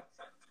 But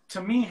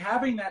to me,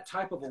 having that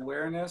type of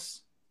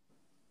awareness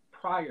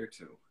prior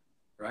to,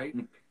 right?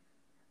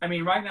 I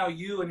mean, right now,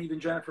 you and even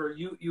Jennifer,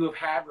 you have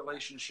had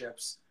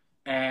relationships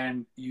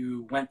and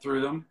you went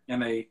through them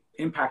and they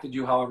impacted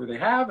you however they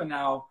have, and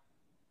now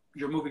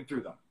you're moving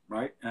through them,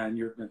 right? And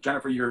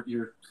Jennifer,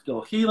 you're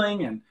still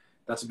healing, and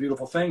that's a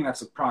beautiful thing.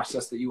 That's a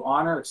process that you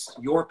honor. It's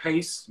your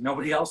pace,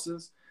 nobody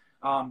else's.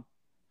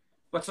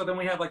 but so then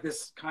we have like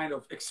this kind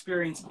of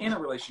experience in a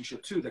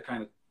relationship too that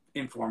kind of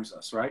informs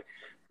us, right?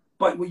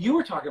 But what you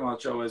were talking about,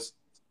 Joe, is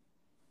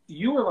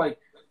you were like,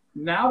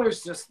 now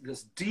there's just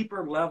this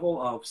deeper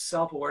level of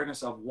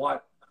self-awareness of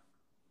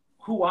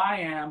who I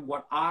am,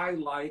 what I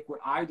like, what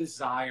I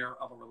desire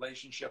of a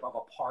relationship, of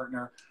a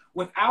partner,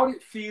 without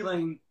it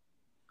feeling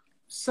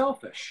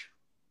selfish.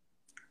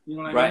 You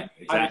know what I Right, mean?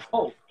 exactly. I would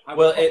hope.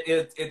 Well,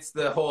 it's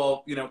the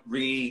whole,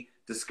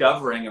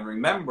 rediscovering and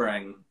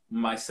remembering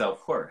my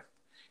self-worth.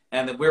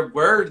 And that we're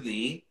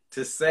worthy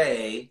to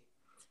say,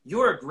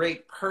 you're a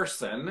great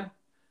person,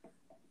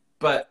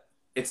 but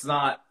it's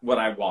not what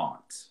I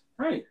want.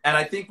 Right. And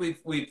I think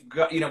we've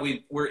got,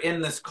 we're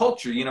in this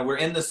culture, we're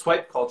in the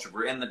swipe culture,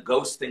 we're in the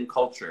ghosting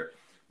culture,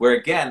 where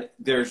again,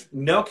 there's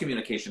no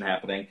communication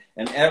happening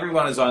and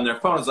everyone is on their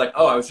phone. It's like,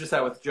 oh, I was just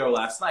out with Joe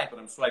last night, but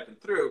I'm swiping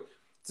through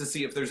to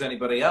see if there's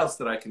anybody else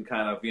that I can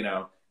kind of,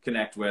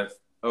 connect with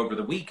over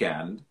the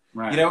weekend.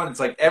 Right. And it's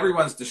like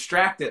everyone's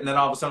distracted, and then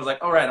all of a sudden it's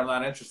like, all right, I'm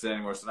not interested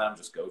anymore, so now I'm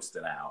just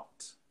ghosting out.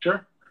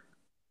 Sure.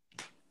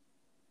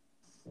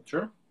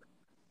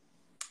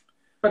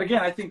 But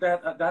again, I think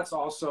that's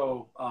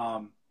also,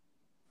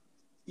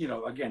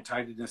 again,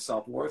 tied into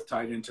self-worth,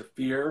 tied into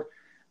fear.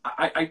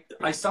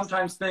 I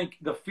sometimes think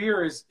the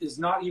fear is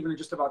not even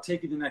just about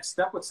taking the next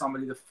step with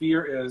somebody. The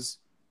fear is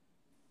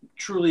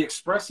truly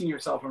expressing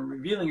yourself and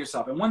revealing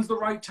yourself. And when's the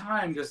right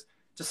time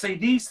to say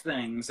these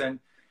things? And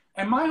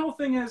my whole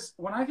thing is,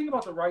 when I think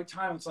about the right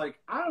time, it's like,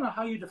 I don't know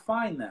how you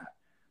define that.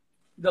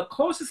 The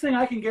closest thing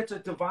I can get to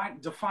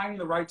defining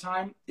the right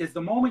time is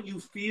the moment you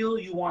feel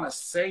you want to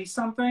say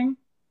something.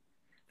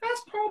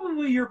 That's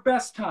probably your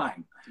best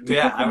time.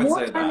 Yeah, I would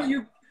say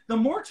that. The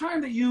more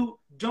time that you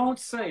don't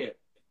say it,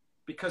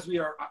 because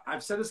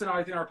I've said this in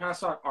our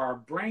past talk, our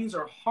brains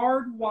are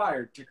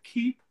hardwired to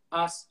keep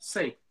us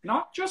safe.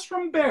 Not just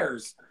from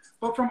bears,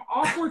 but from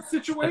awkward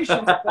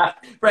situations.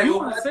 Right. You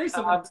want to say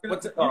something.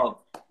 What's it called?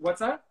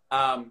 What's that?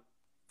 5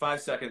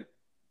 second,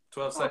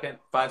 12 second,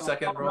 5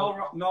 second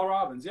rule. Mel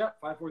Robbins, yeah.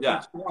 5, 4, 3,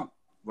 2, 1.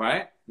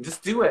 Right?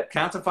 Just do it.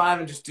 Count to 5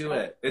 and just do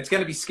it. It's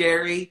going to be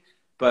scary,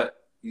 but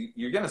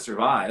you're going to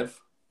survive.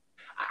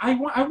 I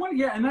want,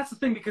 yeah, and that's the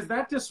thing, because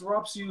that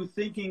disrupts you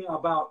thinking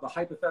about the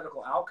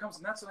hypothetical outcomes,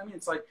 and that's what I mean.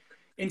 It's like,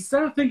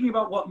 instead of thinking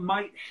about what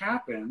might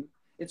happen,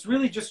 it's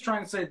really just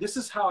trying to say, this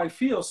is how I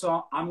feel,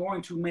 so I'm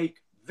going to make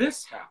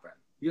this happen.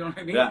 You know what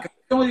I mean? Yeah. It's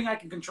the only thing I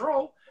can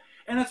control.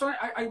 And that's why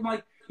I'm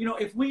like,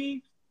 if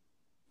we,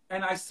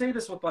 and I say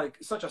this with like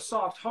such a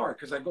soft heart,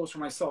 because that goes for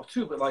myself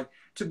too, but like,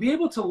 to be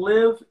able to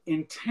live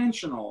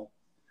intentional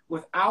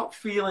without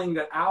feeling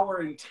that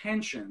our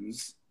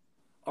intentions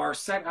are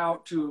set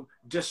out to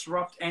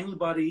disrupt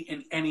anybody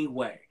in any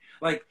way.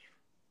 Like,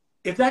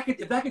 if that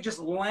could just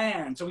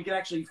land, so we could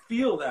actually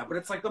feel that. But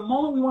it's like, the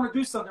moment we want to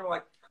do something, we're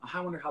like, oh, I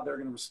wonder how they're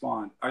going to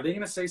respond. Are they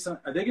going to say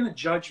something? Are they going to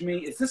judge me?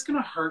 Is this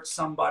going to hurt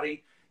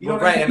somebody? You know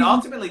what I mean? And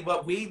ultimately,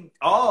 what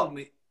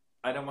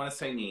I don't want to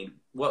say need,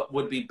 what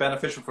would be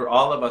beneficial for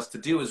all of us to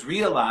do is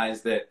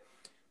realize that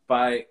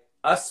by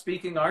us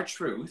speaking our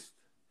truth,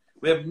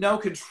 we have no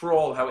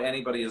control how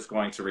anybody is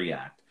going to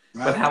react.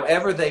 Right. But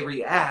however they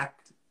react,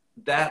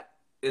 that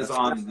is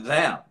on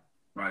them.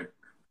 Right?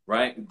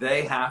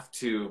 They have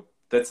to,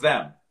 that's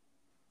them.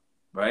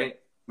 Right?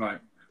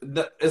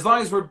 As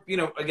long as we're,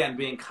 again,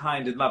 being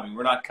kind and loving,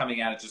 we're not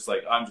coming at it just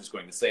like, I'm just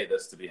going to say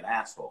this to be an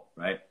asshole.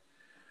 Right?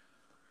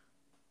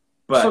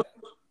 But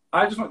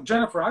so,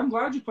 Jennifer, I'm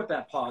glad you put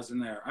that pause in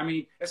there. I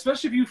mean,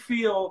 especially if you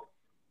feel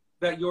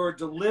that your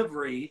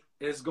delivery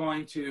is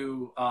going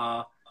to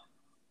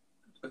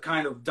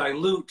kind of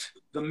dilute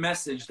the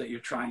message that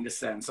you're trying to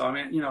send. So, I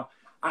mean,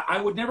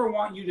 I would never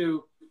want you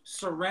to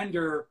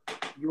surrender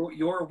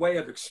your way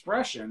of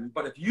expression.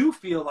 But if you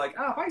feel like,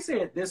 if I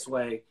say it this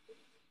way,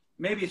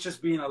 maybe it's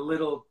just being a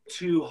little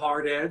too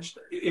hard-edged.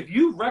 If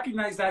you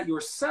recognize that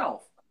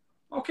yourself,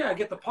 okay, I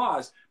get the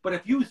pause. But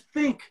if you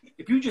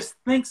just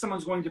think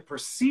someone's going to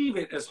perceive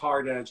it as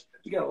hard-edged,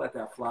 you got to let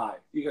that fly.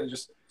 You got to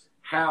just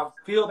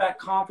feel that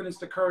confidence,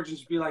 the courage, and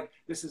just be like,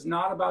 this is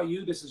not about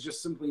you. This is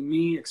just simply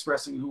me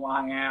expressing who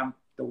I am,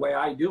 the way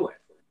I do it.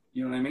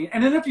 You know what I mean?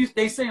 And then if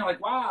they say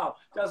like, wow,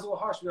 that was a little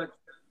harsh, be like,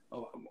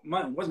 oh,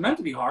 it wasn't meant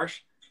to be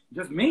harsh,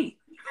 just me.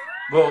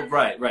 Well,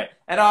 right.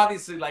 And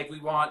obviously, like, we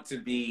want to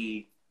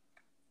be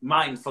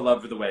mindful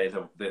of the way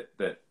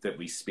that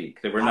we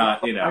speak, that we're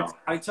not,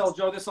 I tell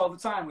Joe this all the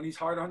time when he's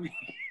hard on me.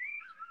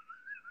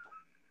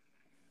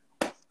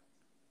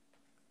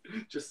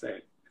 Just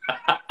saying.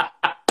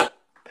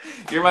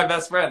 You're my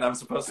best friend. I'm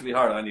supposed to be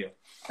hard on you.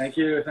 Thank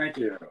you.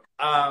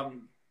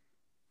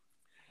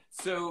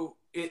 So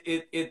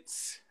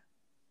it's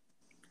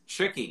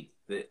tricky,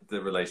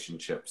 the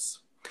relationships.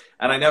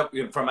 And I know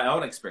from my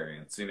own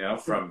experience,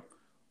 from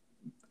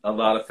a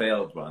lot of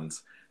failed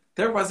ones,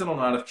 there wasn't a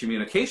lot of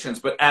communications,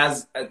 but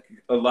as I've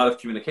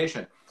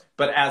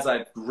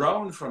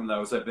grown from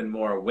those, I've been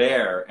more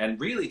aware and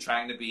really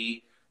trying to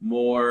be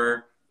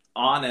more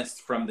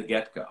honest from the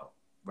get-go,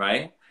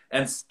 right?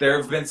 And there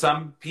have been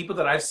some people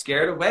that I've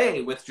scared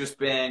away with just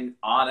being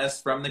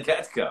honest from the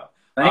get-go.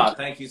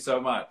 Thank you so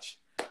much.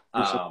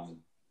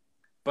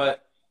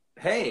 but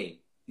hey,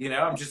 you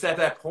know, I'm just at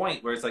that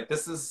point where it's like,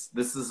 this is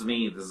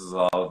me. This is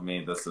all of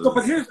me. This is.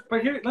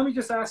 But here, let me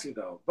just ask you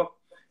though. But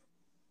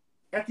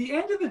at the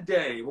end of the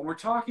day, when we're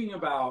talking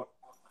about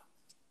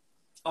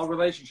a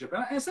relationship,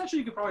 and essentially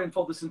you could probably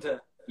unfold this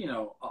into, you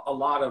know, a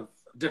lot of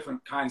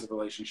different kinds of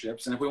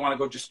relationships. And if we want to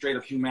go just straight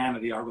up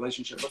humanity, our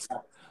relationship, let's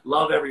have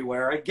love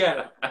everywhere. I get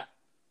it.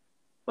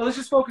 But let's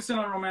just focus in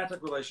on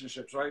romantic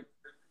relationships, right?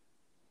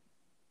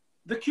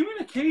 The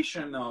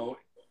communication, though,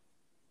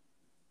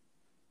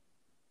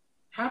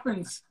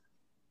 happens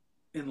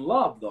in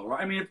love, though,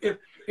 right? I mean, if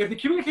the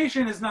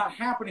communication is not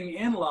happening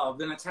in love,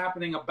 then it's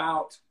happening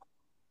about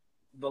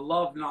the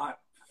love not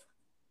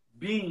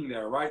being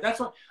there, right? That's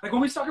what, like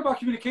when we talk about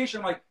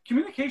communication, like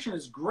communication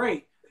is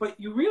great, but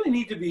you really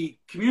need to be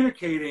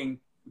communicating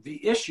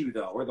the issue,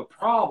 though, or the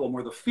problem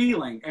or the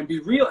feeling, and be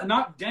real and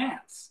not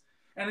dance.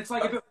 And it's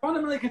like, if it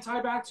fundamentally can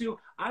tie back to,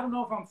 I don't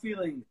know if I'm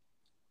feeling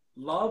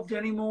loved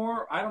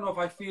anymore. I don't know if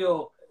I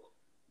feel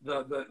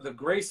the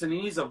grace and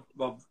ease of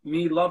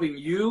me loving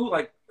you.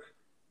 Like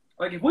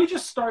if we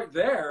just start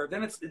there,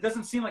 then it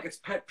doesn't seem like it's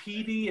pet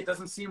peevey. It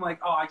doesn't seem like,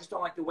 oh, I just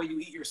don't like the way you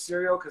eat your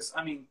cereal. Cause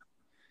I mean,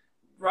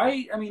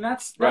 right. I mean,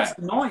 that's Right.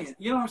 annoying.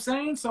 You know what I'm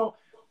saying? So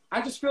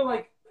I just feel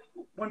like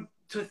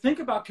to think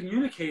about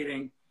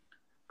communicating,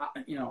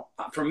 you know,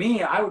 for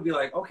me, I would be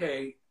like,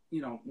 okay,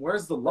 you know,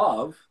 where's the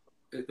love?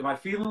 Am I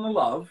feeling the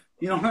love?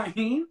 You know what I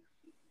mean?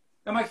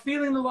 Am I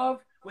feeling the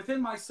love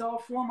within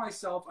myself, for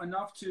myself,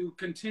 enough to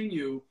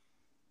continue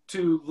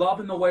to love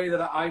in the way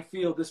that I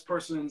feel this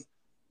person,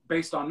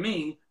 based on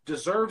me,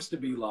 deserves to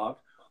be loved?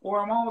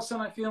 Or am all of a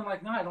sudden I feeling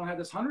like, no, I don't have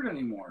this 100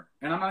 anymore,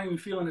 and I'm not even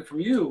feeling it from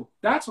you?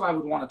 That's what I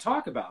would want to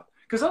talk about.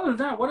 Because other than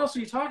that, what else are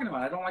you talking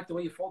about? I don't like the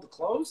way you fold the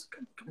clothes?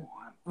 Come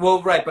on.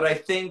 Well, right, but I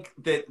think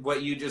that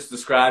what you just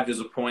described is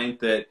a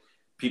point that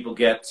people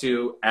get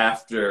to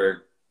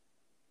after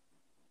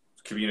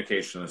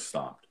communication is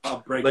stopped. I'll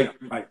break Like,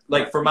 it. Right.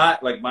 like for my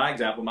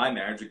example, my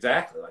marriage,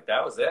 exactly. Like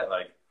that was it.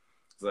 Like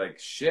it's like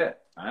shit.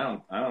 I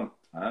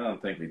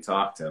don't think we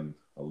talked in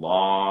a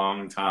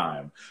long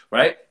time,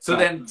 right? So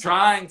then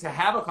trying to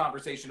have a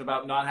conversation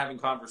about not having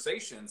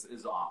conversations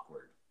is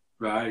awkward.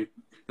 Right.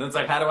 Then it's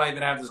like, how do I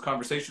even have this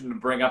conversation to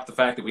bring up the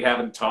fact that we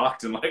haven't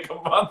talked in like a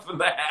month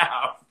and a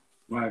half?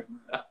 Right.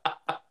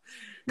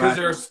 Because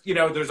there's, you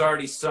know, there's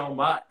already so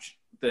much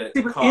that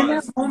See, but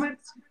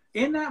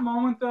in that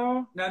moment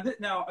though,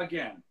 now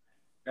again,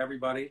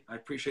 everybody, I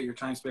appreciate your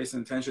time, space,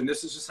 and attention.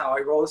 This is just how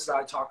I roll. This is how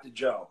I talk to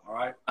Joe. All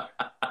right.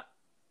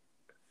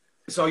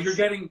 So you're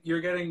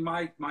getting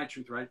my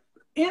truth, right?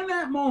 In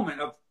that moment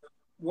of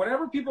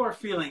whatever people are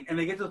feeling, and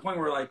they get to the point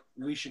where like,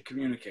 we should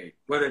communicate,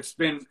 whether it's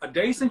been a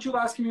day since you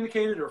last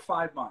communicated or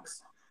 5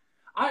 months.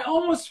 I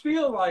almost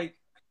feel like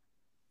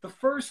the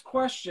first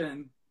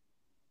question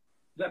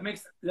that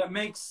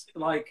makes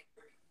like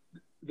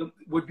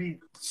would be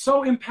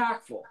so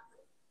impactful.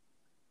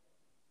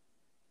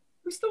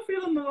 We still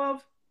feeling the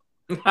love?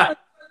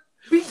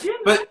 Begin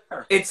But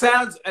there. it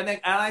sounds, and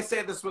I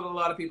say this with a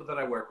lot of people that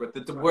I work with,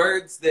 that the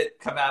words that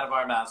come out of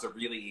our mouths are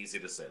really easy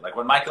to say. Like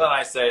when Michael and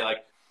I say,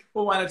 like,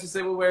 well, why don't you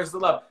say, well, where's the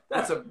love?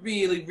 That's a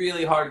really,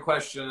 really hard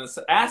question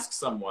to ask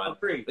someone,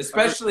 Agreed.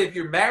 especially if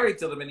you're married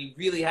to them and you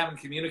really haven't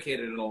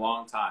communicated in a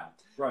long time.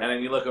 Right. And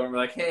then you look over and be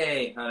like,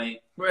 hey,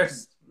 honey,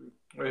 where's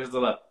the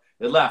love?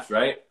 It left,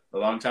 right? A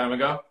long time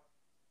ago?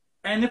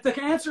 And if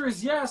the answer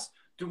is yes,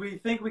 do we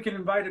think we can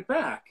invite it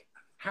back?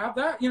 Have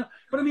that, you know?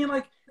 But I mean,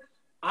 like,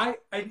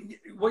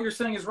 what you're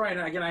saying is right.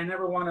 And again, I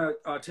never want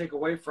to take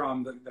away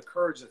from the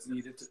courage that's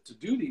needed to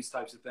do these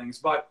types of things.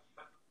 But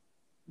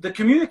the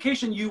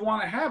communication you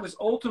want to have is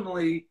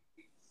ultimately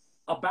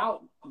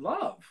about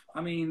love.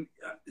 I mean,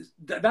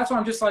 that's why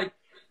I'm just like,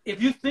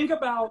 if you think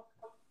about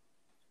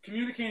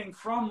communicating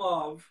from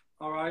love,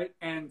 all right,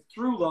 and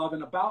through love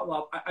and about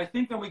love, I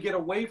think then we get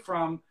away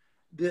from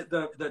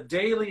the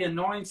daily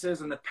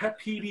annoyances and the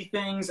pet peevey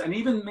things, and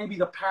even maybe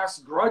the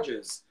past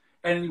grudges.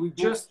 And we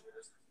just...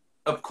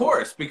 Of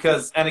course,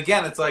 because, and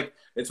again, it's like,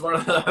 it's one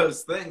of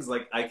those things,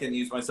 like I can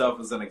use myself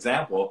as an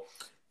example.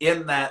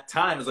 In that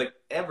time, it's like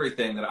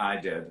everything that I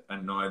did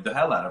annoyed the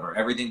hell out of her.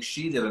 Everything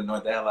she did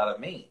annoyed the hell out of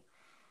me.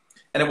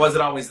 And it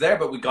wasn't always there,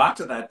 but we got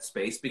to that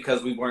space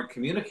because we weren't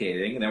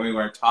communicating, and then we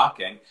weren't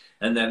talking,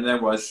 and then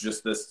there was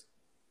just this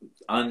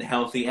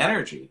unhealthy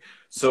energy.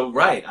 So,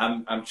 right,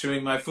 I'm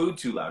chewing my food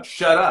too loud.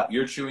 Shut up,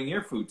 you're chewing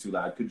your food too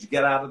loud. Could you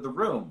get out of the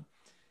room?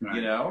 Right.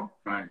 You know?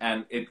 Right.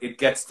 And it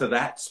gets to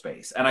that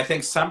space. And I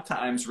think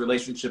sometimes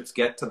relationships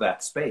get to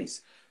that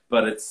space,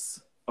 but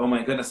it's, oh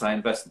my goodness, I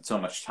invested so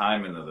much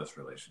time into this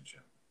relationship.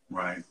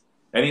 Right.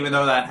 And even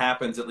though that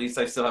happens, at least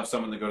I still have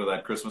someone to go to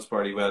that Christmas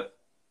party with.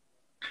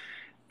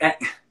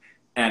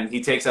 And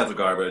he takes out the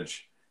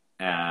garbage.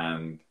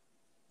 And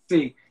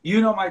see,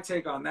 you know my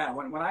take on that.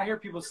 When I hear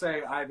people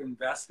say I've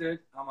invested,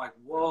 I'm like,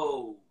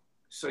 whoa.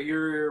 So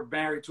you're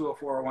married to a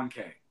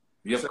 401k.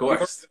 yeah, of So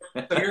course.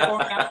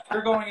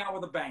 you're going out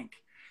with a bank.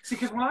 See,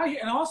 because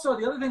and also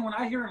the other thing, when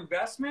I hear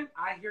investment,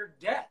 I hear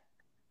debt.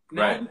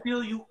 Now Right. you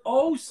feel you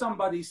owe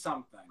somebody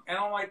something. And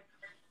I'm like,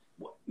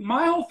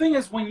 my whole thing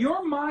is when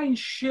your mind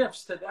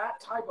shifts to that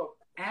type of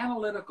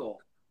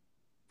analytical,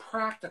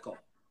 practical,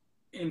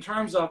 in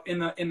terms of in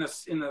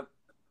the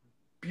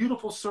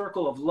beautiful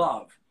circle of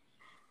love.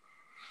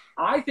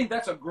 I think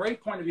that's a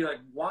great point to be like,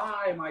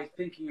 why am I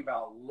thinking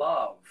about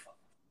love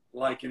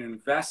like an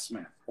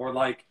investment, or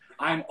like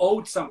I'm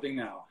owed something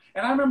now?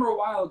 And I remember a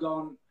while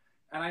ago,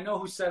 and I know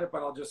who said it,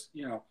 but I'll just,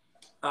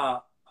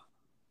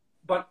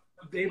 but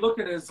they look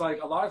at it as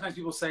like, a lot of times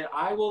people say,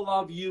 I will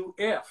love you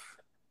if,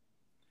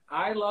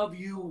 I love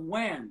you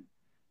when.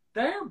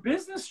 They're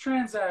business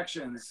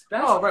transactions.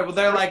 Right. Well,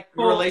 they're like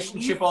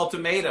relationship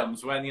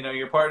ultimatums when,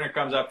 your partner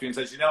comes up to you and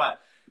says, you know what?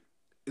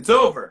 It's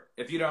over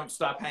if you don't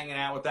stop hanging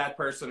out with that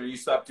person, or you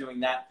stop doing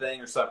that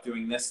thing, or stop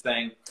doing this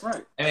thing.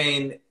 Right. I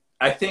mean,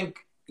 I think,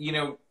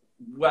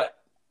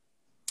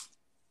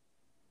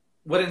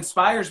 what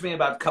inspires me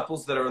about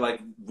couples that are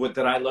like,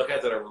 that I look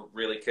at that are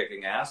really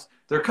kicking ass,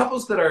 they're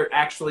couples that are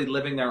actually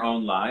living their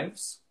own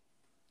lives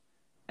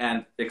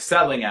and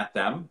excelling at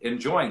them,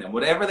 enjoying them,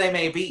 whatever they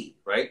may be,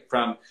 right?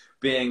 From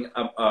being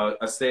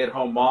a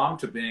stay-at-home mom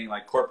to being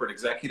like corporate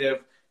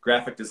executive,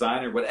 graphic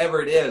designer,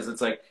 whatever it is,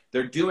 it's like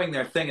they're doing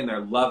their thing and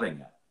they're loving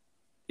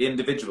it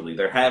individually.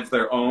 They have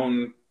their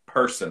own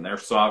person, they're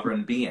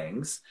sovereign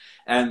beings,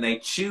 and they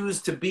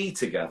choose to be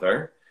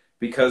together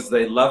because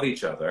they love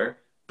each other,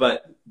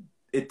 but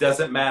it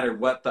doesn't matter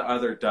what the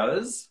other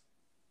does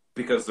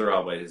because they're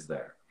always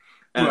there.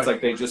 And It's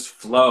like they just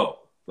flow.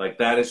 Like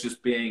that is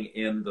just being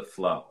in the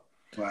flow.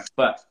 Right.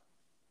 But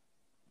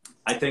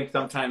I think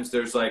sometimes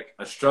there's like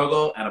a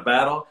struggle and a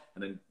battle,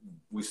 and then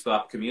we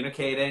stop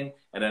communicating,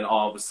 and then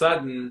all of a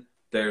sudden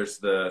there's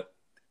the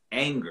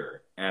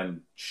anger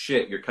and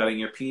shit. You're cutting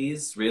your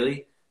peas,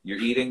 really? You're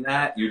eating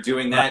that? You're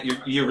doing that?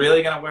 You're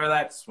really gonna wear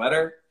that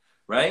sweater,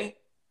 right?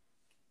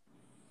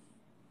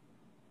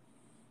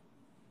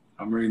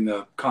 I'm reading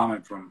the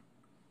comment from.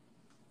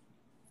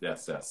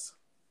 Yes.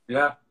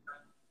 Yeah.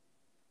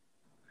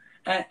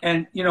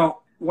 And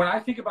when I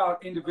think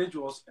about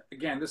individuals,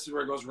 again, this is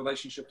where it goes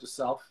relationship to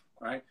self,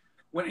 right?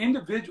 When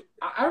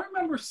I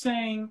remember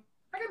saying,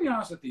 I gotta be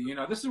honest with you,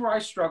 this is where I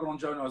struggle, and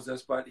Joe knows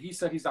this, but he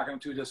said he's not gonna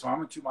do this, so I'm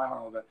gonna toot my horn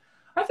a little bit.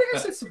 I think I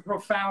said some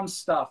profound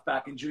stuff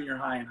back in junior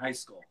high and high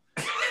school.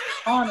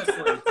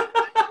 Honestly.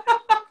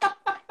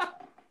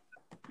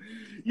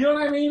 You know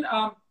what I mean?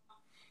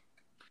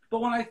 But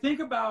when I think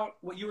about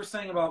what you were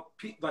saying about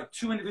like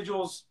two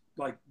individuals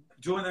like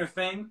doing their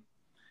thing,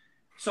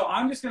 so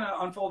I'm just going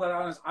to unfold that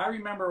out as I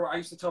remember I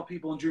used to tell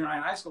people in junior high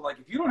and high school, like,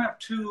 if you don't have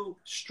two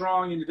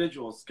strong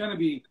individuals, it's going to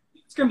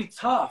be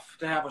tough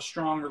to have a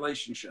strong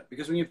relationship,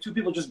 because when you have two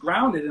people just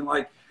grounded and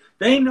like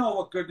they know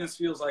what goodness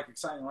feels like,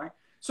 exciting, right?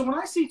 So when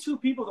I see two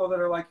people though that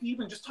are like,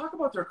 even just talk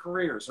about their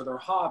careers or their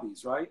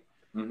hobbies, right?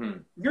 Mm-hmm.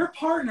 Your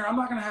partner, I'm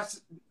not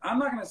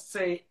going to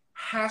say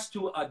has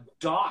to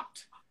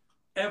adopt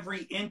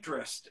every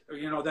interest,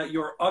 that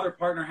your other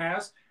partner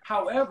has.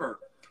 However,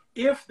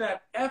 if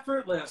that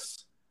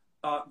effortless,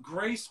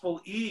 graceful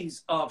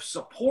ease of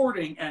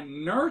supporting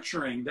and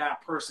nurturing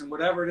that person,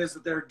 whatever it is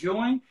that they're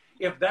doing,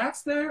 if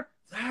that's there,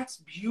 that's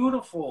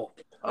beautiful.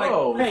 Like,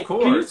 hey, of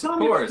course.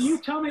 Can you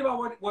tell me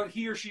about what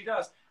he or she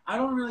does? I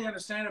don't really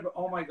understand it, but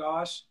oh my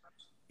gosh,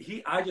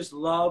 I just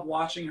love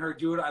watching her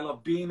do it. I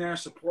love being there,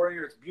 supporting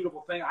her. It's a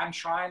beautiful thing. I'm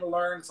trying to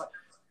learn. It's like,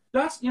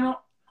 that's,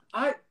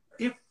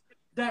 if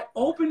that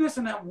openness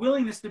and that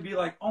willingness to be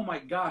like, oh my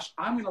gosh,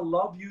 I'm going to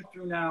love you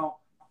through now,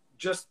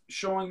 just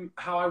showing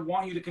how I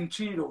want you to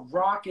continue to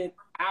rock it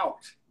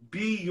out.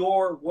 Be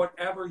your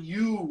whatever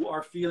you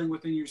are feeling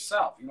within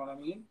yourself. You know what I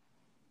mean?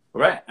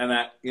 Right. And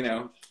that,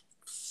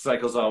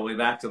 cycles all the way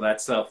back to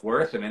that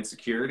self-worth and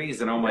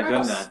insecurities. And oh my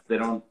goodness,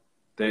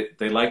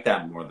 they like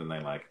that more than they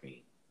like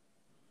me.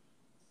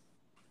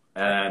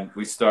 And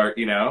we start,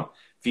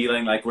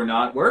 feeling like we're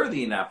not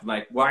worthy enough.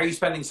 Like, why are you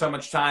spending so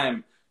much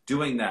time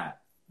doing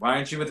that? Why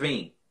aren't you with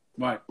me?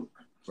 Right.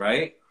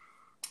 Right.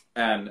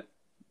 And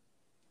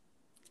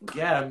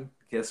again,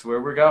 guess where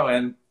we're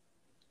going?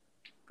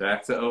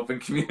 Back to open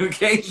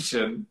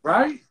communication.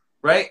 Right.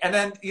 Right. And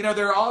then,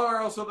 there are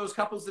also those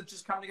couples that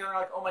just come together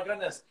like, oh my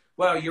goodness,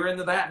 wow, you're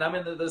into that and I'm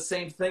into the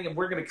same thing, and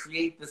we're going to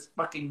create this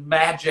fucking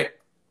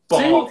magic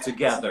ball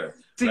together.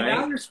 See,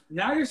 right?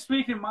 now you're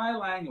speaking my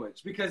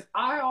language, because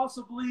I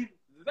also believe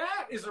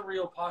that is a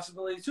real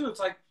possibility too. It's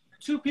like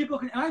two people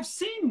and I've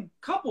seen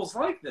couples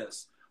like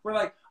this where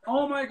like,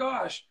 oh my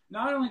gosh,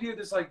 not only do you have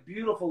this like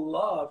beautiful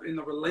love in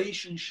the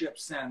relationship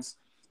sense,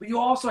 but you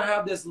also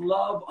have this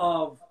love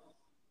of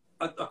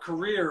a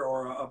career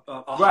or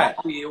a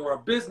hobby or a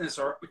business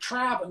or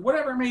travel,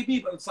 whatever it may be.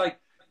 But it's like,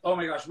 oh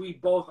my gosh, we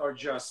both are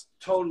just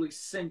totally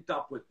synced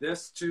up with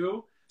this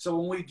too. So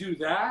when we do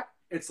that,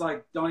 it's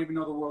like, don't even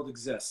know the world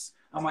exists.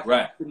 I'm like,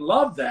 I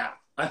love that.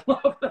 I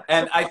love that.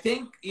 And I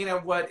think,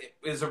 what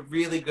is a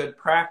really good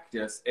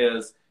practice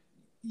is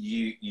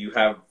you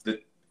have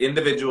the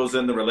individuals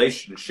in the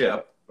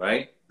relationship,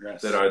 right?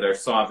 Yes. That are their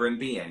sovereign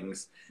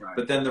beings. Right.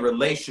 But then the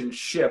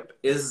relationship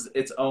is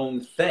its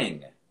own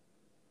thing,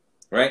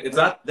 right? It's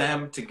not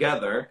them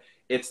together.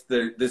 It's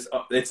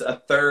it's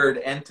a third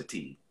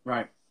entity,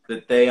 right,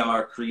 that they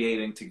are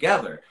creating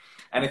together.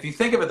 And if you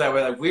think of it that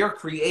way, like we are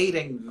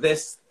creating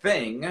this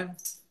thing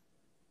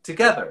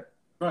together.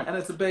 Right. And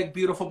it's a big,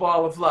 beautiful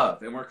ball of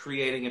love, and we're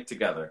creating it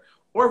together.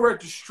 Or we're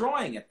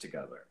destroying it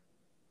together.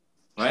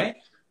 Right?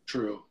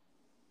 True.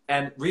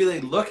 And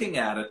really looking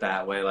at it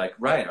that way, like,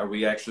 right, are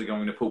we actually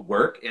going to put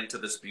work into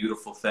this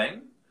beautiful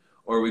thing?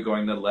 Or are we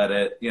going to let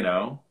it, you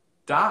know,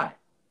 die?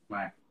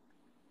 Right.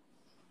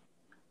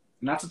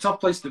 And that's a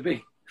tough place to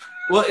be.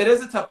 Well, it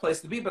is a tough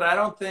place to be, but I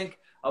don't think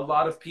a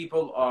lot of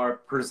people are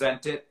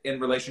presented in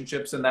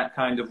relationships in that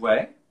kind of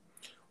way,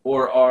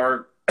 or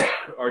are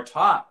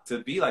taught to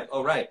be like,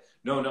 oh, right,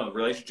 no, the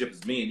relationship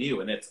is me and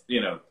you, and it's, you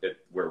know,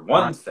 we're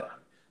one thing.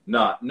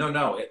 No,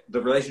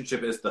 the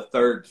relationship is the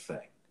third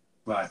thing.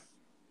 Right.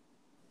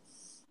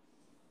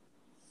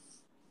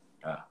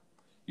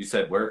 You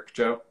said work,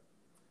 Joe?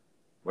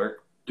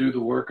 Work? Do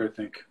the work, I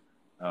think.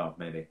 Oh,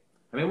 maybe.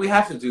 I mean, we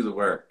have to do the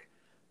work.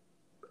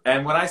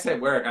 And when I say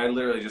work, I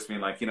literally just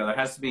mean, like, you know, there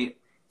has to be,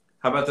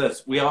 how about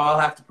this? We all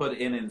have to put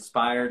in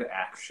inspired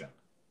action.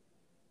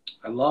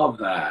 I love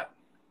that.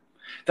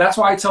 That's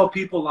why I tell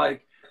people,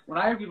 like, when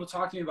I hear people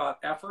talk to me about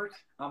effort,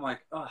 I'm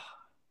like, ugh.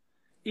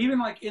 Even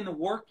like in the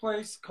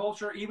workplace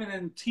culture, even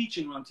in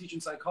teaching, when I'm teaching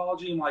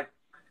psychology, I'm like,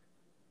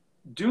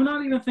 do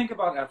not even think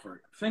about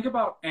effort. Think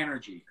about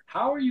energy.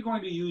 How are you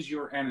going to use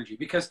your energy?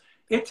 Because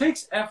it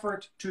takes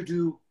effort to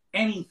do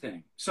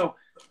anything. So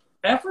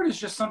effort is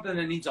just something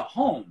that needs a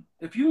home.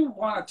 If you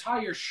want to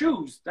tie your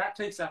shoes, that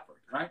takes effort,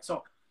 right?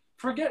 So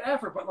forget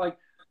effort, but like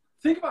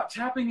think about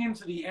tapping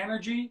into the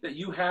energy that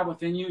you have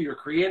within you, your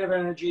creative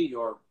energy,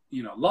 your,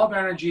 you know, love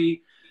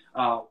energy,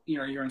 you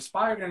know, your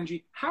inspired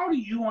energy. How do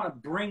you want to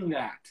bring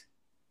that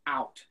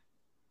out?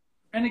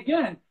 And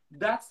again,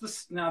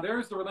 now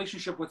there's the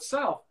relationship with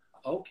self.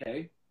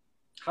 Okay,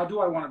 how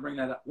do I want to bring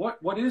that up?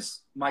 What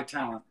is my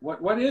talent?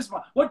 What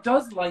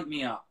does light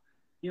me up?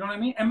 You know what I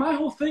mean? And my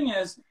whole thing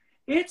is,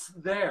 it's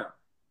there.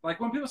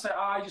 Like when people say,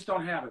 "Oh, I just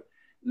don't have it."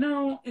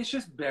 No, it's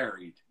just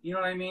buried. You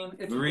know what I mean?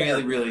 It's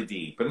really, buried. really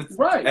deep. And it's,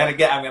 right. And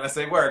again, I'm going to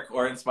say work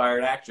or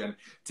inspired action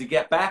to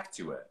get back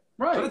to it.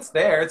 Right. But it's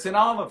there. It's in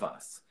all of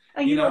us.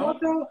 And you know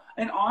what though?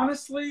 And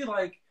honestly,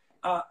 like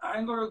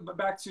I'm going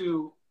back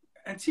to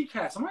Antique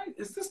Cats.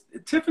 Is this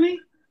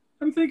Tiffany?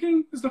 I'm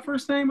thinking is the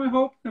first name, I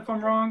hope. If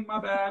I'm wrong, my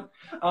bad.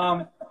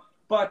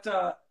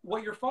 But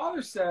what your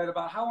father said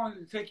about how long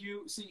did it take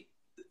you, if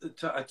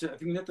you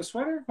can knit the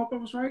sweater, hope I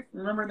was right.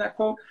 Remember that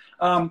quote?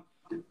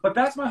 But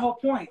that's my whole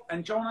point.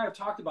 And Joe and I have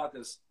talked about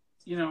this.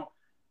 You know,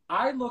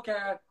 I look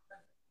at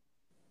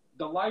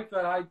the life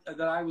that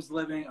I was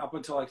living up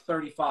until like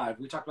 35.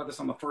 We talked about this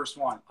on the first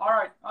one. All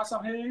right,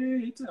 awesome.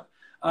 Hey, Tiff.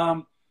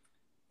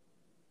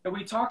 And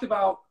we talked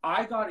about,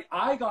 I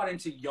got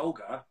into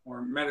yoga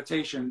or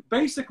meditation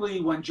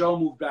basically when Joe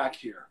moved back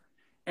here.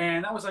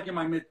 And that was like in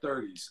my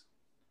mid-30s.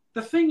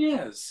 The thing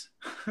is,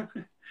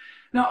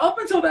 now up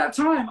until that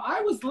time,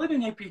 I was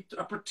living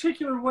a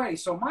particular way.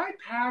 So my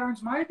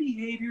patterns, my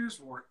behaviors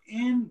were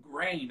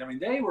ingrained. I mean,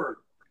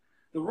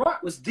 the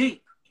rut was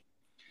deep.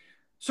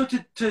 So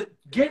to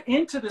get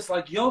into this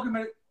like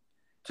yoga,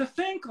 to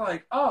think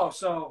like, oh,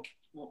 so,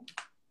 well,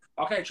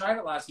 okay, I tried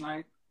it last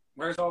night.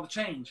 Where's all the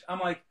change? I'm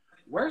like,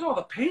 where's all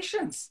the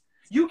patience?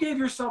 You gave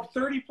yourself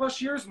 30 plus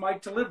years,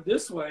 Mike, to live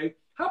this way.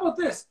 How about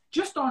this?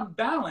 Just on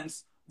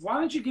balance, why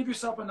don't you give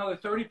yourself another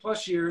 30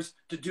 plus years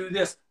to do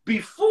this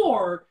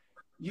before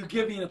you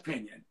give me an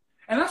opinion?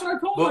 And that's what I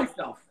told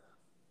myself.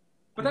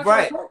 But that's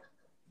right. what I told,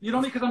 you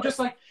know, because I'm just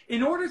like,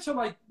 in order to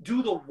like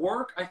do the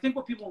work, I think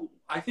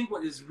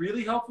what is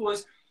really helpful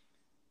is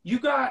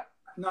I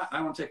don't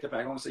want to take that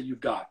back. I want to say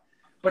you've got,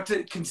 but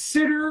to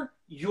consider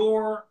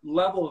your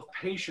level of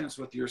patience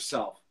with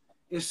yourself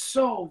is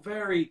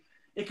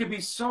it can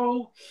be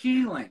so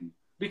healing,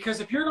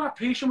 because if you're not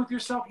patient with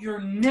yourself,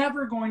 you're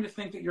never going to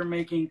think that you're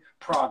making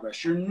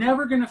progress. You're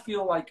never going to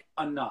feel like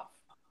enough.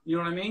 You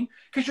know what I mean?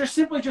 Because you're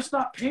simply just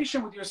not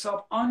patient with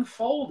yourself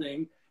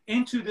unfolding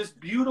into this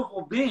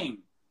beautiful being.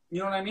 You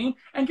know what I mean?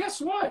 And guess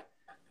what?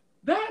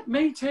 That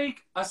may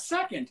take a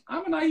second.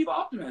 I'm a naive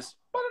optimist,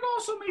 but it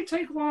also may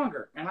take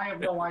longer, and I have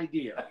no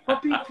idea.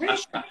 But be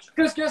patient,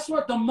 because guess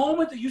what? The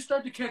moment that you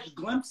start to catch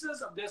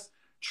glimpses of this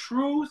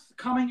truth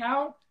coming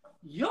out,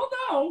 you'll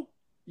know,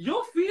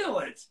 you'll feel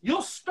it.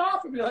 You'll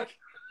stop and be like,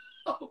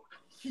 oh,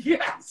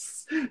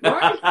 yes.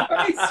 Right?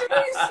 I mean,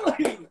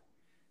 seriously.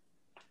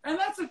 And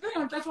that's the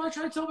thing. That's why I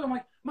try to tell them, I'm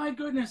like, my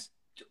goodness,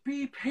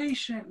 be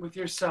patient with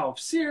yourself.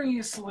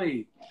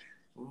 Seriously.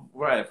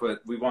 Right,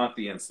 but we want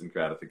the instant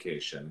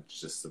gratification. It's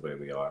just the way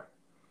we are.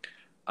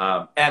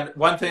 And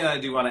one thing that I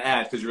do want to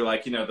add, because you were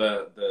like, you know,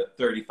 the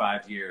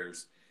 35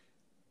 years,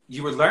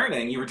 you were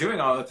learning, you were doing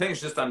all the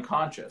things just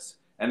unconscious.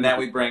 And then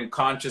we bring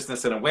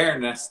consciousness and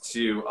awareness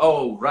to,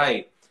 oh,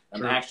 right,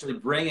 I'm actually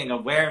bringing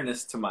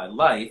awareness to my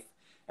life,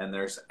 and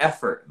there's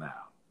effort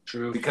now.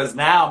 True. Because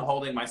now I'm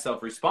holding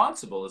myself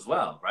responsible as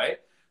well, right?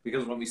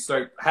 Because when we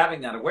start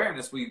having that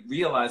awareness, we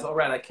realize, all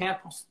right, I can't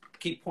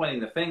keep pointing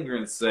the finger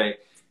and say,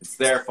 it's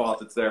their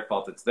fault, it's their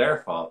fault, it's their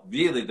fault.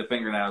 Really, the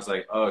finger now is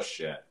like, oh,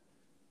 shit.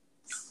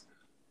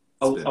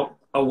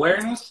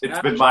 Awareness? It's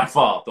been my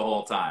fault the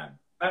whole time.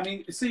 I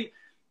mean, see,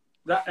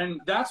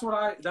 That's what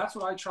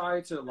I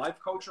try to life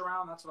coach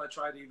around. That's what I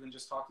try to even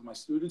just talk to my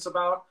students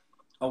about.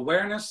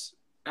 Awareness,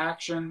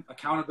 action,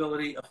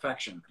 accountability,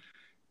 affection.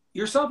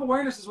 Your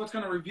self-awareness is what's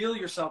going to reveal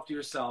yourself to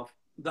yourself.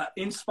 The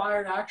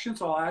inspired action,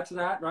 so I'll add to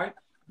that, right,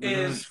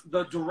 is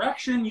the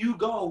direction you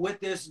go with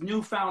this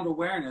newfound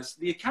awareness.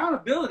 The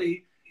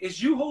accountability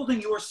is you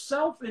holding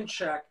yourself in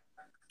check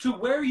to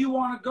where you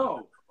want to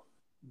go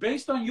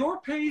based on your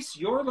pace,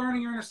 your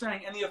learning, your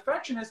understanding. And the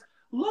affection is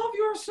love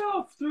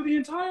yourself through the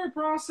entire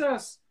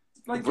process.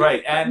 Like,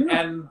 right.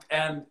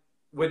 And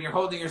when you're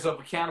holding yourself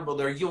accountable,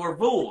 they're your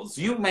rules.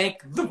 You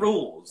make the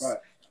rules. Right.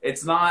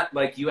 It's not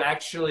like you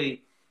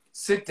actually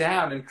sit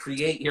down and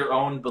create your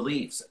own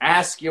beliefs.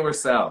 Ask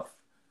yourself,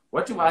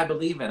 what do I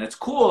believe in? It's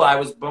cool I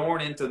was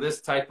born into this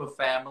type of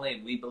family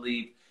and we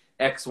believe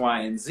X,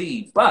 Y, and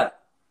Z,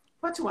 but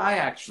what do I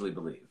actually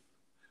believe?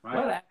 Right.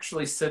 What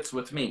actually sits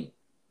with me?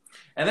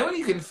 And then when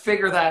you can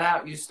figure that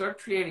out, you start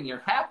creating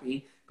your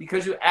happy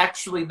because you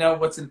actually know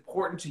what's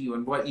important to you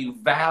and what you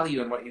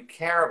value and what you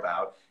care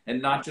about, and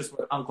not just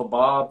what Uncle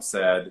Bob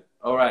said,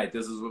 all right,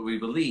 this is what we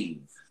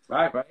believe.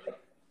 Right.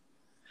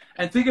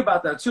 And think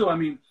about that too. I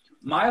mean,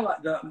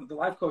 the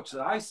life coach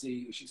that I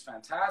see, she's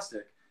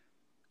fantastic.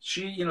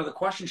 She, you know, the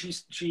question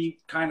she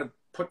kind of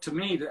put to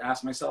me to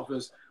ask myself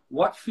is,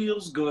 what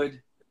feels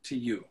good to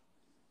you?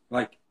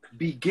 Like,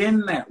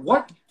 begin there.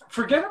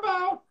 Forget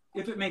about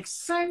if it makes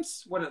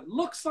sense, what it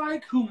looks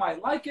like, who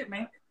might like it,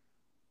 man.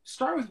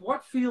 Start with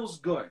what feels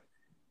good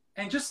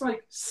and just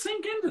like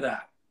sink into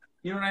that.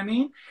 You know what I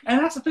mean? And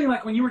that's the thing,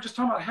 like when you were just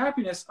talking about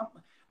happiness,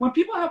 when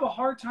people have a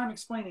hard time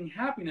explaining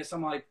happiness,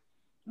 I'm like,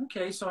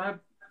 okay, so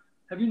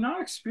have you not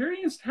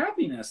experienced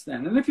happiness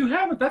then? And if you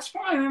haven't, that's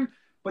fine.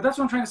 But that's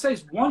what I'm trying to say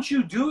is once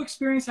you do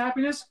experience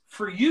happiness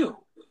for you,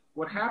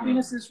 what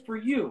happiness is for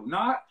you,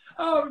 not,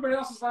 oh, everybody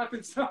else is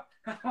laughing, so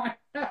I'm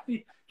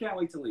happy, can't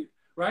wait to leave,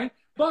 right?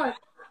 But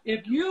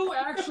if you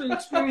actually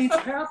experience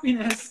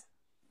happiness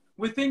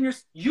within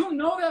you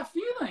know that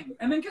feeling.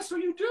 And then guess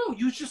what you do?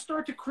 You just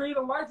start to create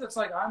a life that's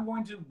like, I'm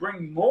going to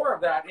bring more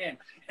of that in.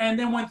 And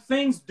then when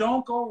things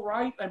don't go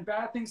right and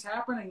bad things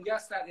happen, and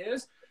yes, that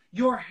is,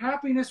 your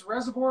happiness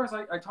reservoir, as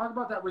I talk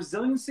about, that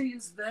resiliency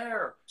is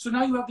there. So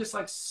now you have this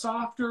like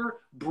softer,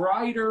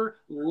 brighter,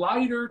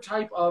 lighter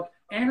type of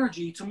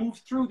energy to move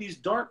through these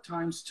dark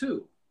times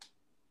too.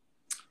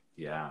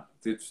 Yeah,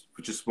 it's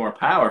just more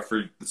power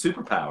for the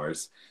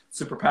superpowers,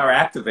 superpower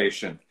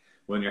activation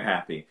when you're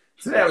happy.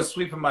 Today I was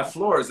sweeping my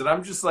floors and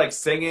I'm just like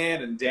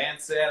singing and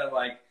dancing. I'm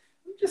like,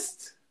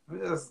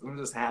 I'm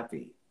just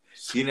happy,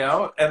 you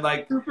know? And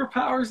like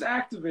superpowers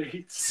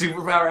activate.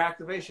 Superpower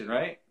activation,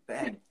 right?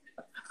 Bang.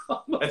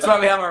 That's why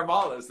we have our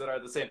malas that are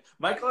the same.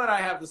 Michael and I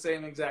have the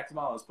same exact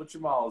malas. Put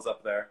your malas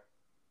up there.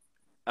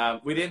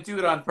 We didn't do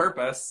it on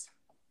purpose.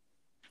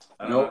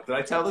 Nope. Did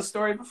I tell this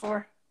story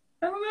before?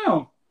 I don't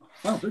know.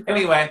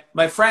 Anyway,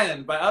 my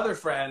other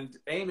friend,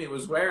 Amy,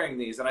 was wearing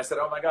these, and I said,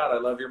 oh my God, I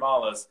love your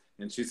malas.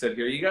 And she said,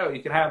 here you go,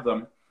 you can have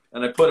them.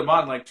 And I put them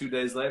on like 2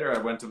 days later. I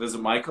went to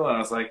visit Michael, and I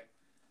was like,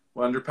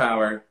 Wonder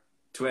Power,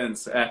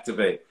 twins,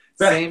 activate.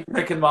 Same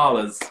freaking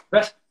malas.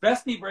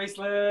 Bestie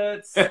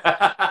bracelets.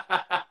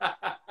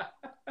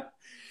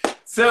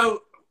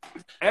 So,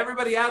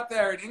 everybody out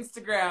there in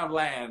Instagram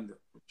land,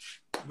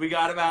 we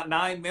got about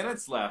 9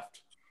 minutes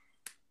left.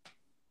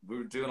 We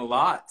were doing a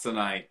lot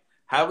tonight.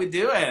 How we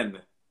doing?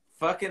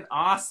 Fucking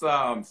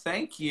awesome.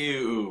 Thank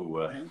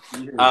you.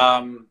 Thank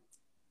you.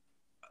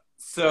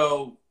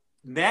 So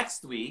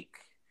next week,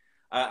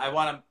 I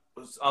want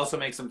to also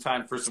make some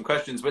time for some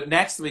questions, but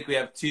next week we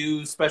have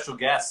 2 special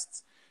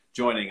guests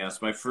joining us.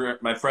 Our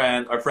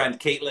friend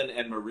Caitlin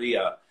and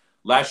Maria.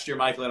 Last year,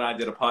 Michael and I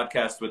did a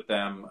podcast with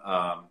them.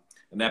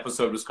 An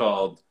episode was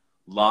called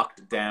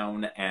Locked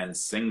Down and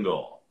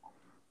Single,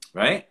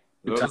 right?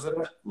 What was it?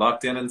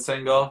 Locked in and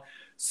Single.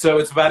 So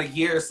it's about a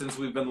year since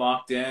we've been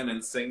locked in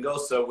and single.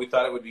 So we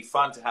thought it would be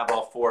fun to have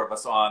all 4 of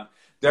us on.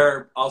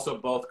 They're also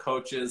both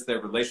coaches. They're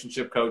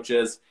relationship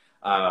coaches.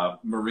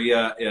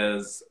 Maria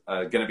is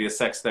going to be a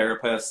sex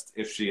therapist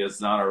if she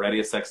is not already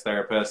a sex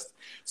therapist.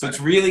 So it's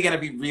really going to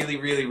be really,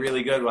 really,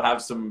 really good. We'll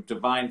have some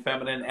divine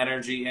feminine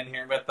energy in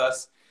here with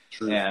us.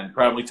 True. And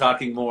probably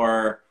talking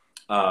more.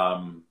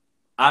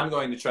 I'm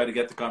going to try to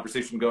get the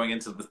conversation going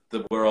into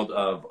the world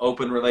of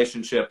open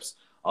relationships,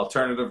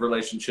 alternative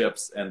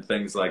relationships, and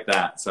things like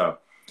that. So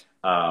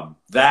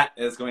that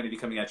is going to be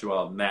coming at you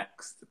all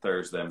next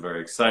Thursday. I'm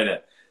very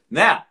excited.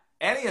 Now,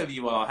 any of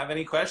you all have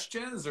any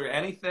questions or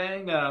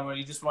anything, or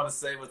you just want to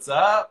say what's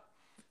up?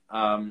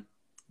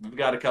 We've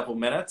got a couple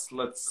minutes.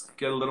 Let's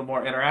get a little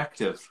more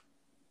interactive.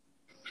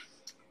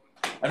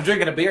 I'm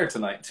drinking a beer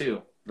tonight,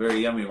 too.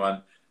 Very yummy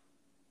one.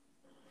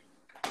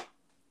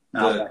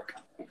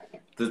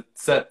 The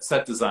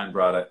set design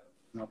brought it.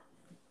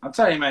 I'll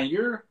tell you, man,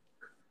 your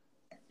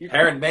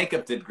hair and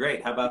makeup did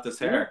great. How about this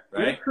hair,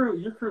 right?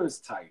 Your crew is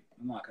tight.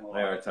 I'm not going to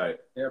lie. They are tight.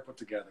 They are put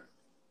together.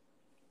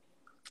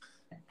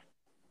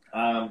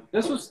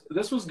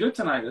 This was good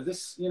tonight.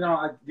 These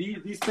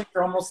things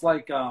are almost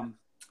like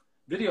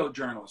video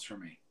journals for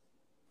me.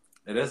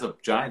 It is a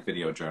giant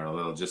video journal.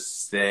 It'll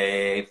just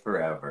stay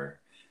forever.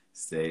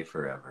 Stay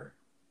forever.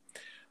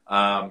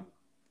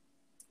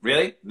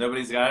 Really?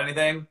 Nobody's got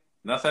anything?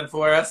 Nothing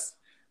for us?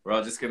 We're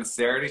all just going to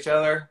stare at each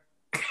other?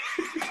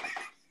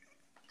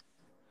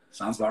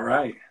 Sounds about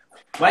right.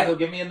 Michael,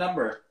 give me a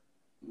number.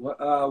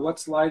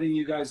 What's lighting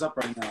you guys up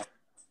right now?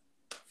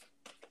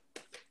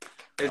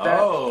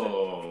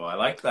 Oh, I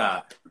like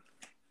that.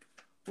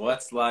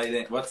 What's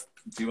lighting?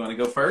 Do you want to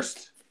go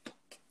first?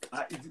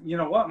 You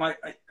know what?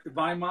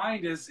 My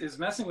mind is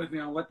messing with me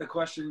on what the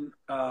question.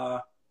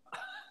 I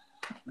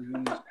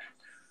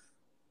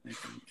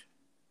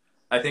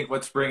think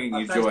what's bringing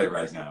you joy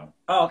right now.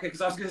 Oh, okay.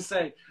 Because I was going to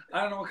say,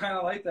 I don't know what kind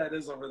of light that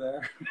is over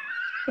there.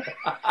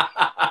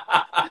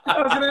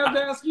 I was going to have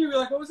to ask you,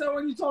 like, what was that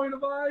one you told me to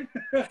buy?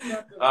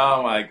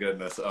 Oh my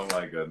goodness! Oh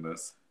my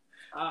goodness!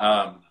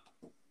 I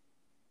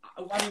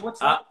mean,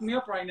 what's lighting me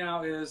up right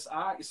now is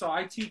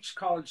I teach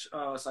college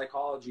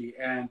psychology,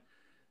 and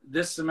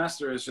this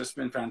semester has just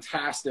been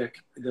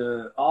fantastic.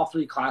 All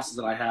 3 classes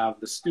that I have,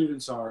 the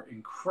students are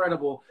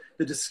incredible.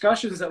 The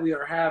discussions that we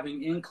are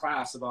having in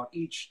class about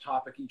each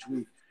topic each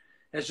week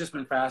has just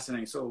been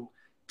fascinating. So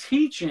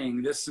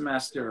teaching this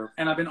semester,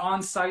 and I've been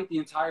on site the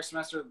entire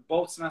semester.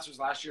 Both semesters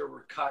last year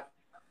were cut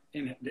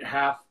in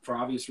half for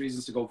obvious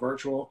reasons to go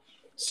virtual.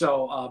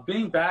 So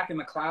being back in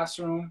the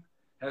classroom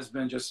has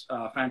been just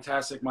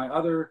fantastic. My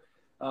other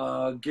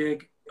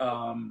gig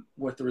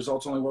with the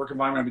Results Only Work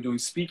environment, I've been doing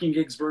speaking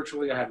gigs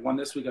virtually. I had one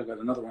this week. I've got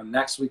another one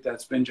next week.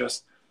 That's been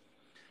just,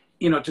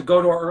 to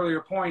go to our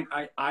earlier point,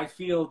 I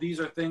feel these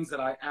are things that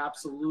I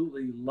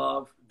absolutely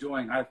love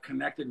doing. I've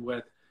connected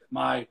with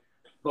my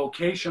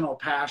vocational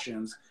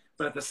passions,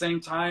 but at the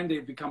same time,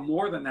 they've become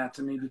more than that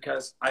to me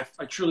because I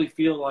truly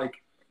feel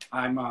like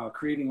I'm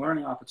creating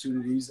learning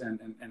opportunities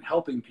and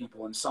helping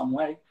people in some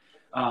way.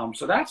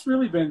 So that's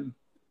really been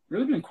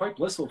quite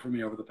blissful for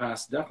me over the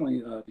past,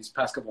 definitely these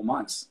past couple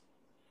months,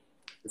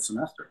 this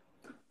semester.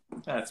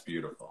 That's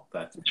beautiful.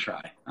 That's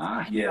try.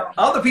 Yeah.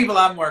 All the people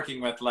I'm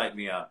working with light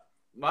me up.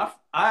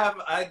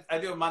 I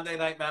do a Monday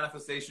night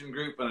manifestation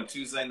group and a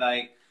Tuesday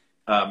night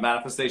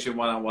manifestation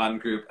one-on-one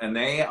group, and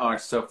they are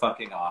so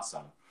fucking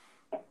awesome.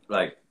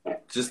 Like,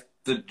 just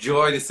the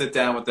joy to sit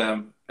down with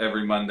them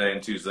every Monday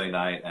and Tuesday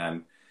night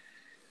and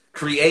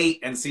create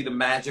and see the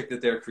magic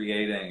that they're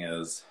creating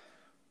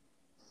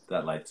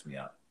that lights me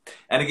up.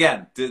 And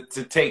again, to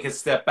take a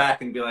step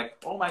back and be like,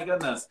 oh my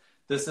goodness,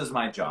 this is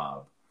my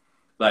job.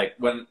 Like,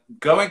 when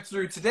going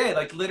through today,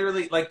 like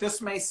literally, like this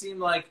may seem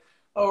like,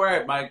 oh,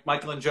 right,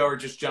 Michael and Joe are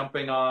just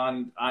jumping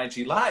on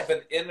IG Live.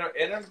 But in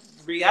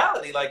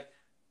reality, like,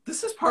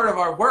 this is part of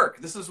our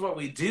work. This is what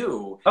we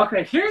do.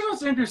 Okay, here's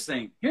what's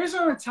interesting. Here's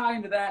what I'm going to tie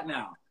into that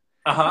now.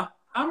 Uh-huh.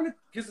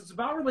 Because it's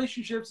about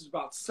relationships. It's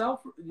about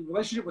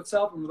relationship with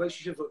self and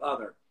relationships with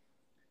other.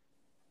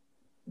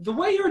 The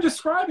way you're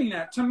describing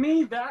that, to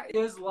me, that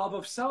is love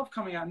of self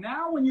coming out.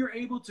 Now when you're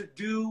able to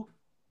do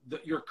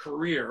your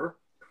career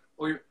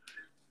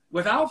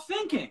without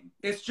thinking,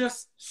 it's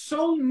just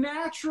so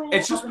natural.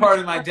 It's just part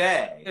of my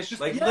day. It's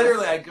just like,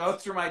 literally, I go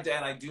through my day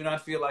and I do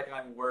not feel like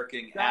I'm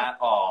working at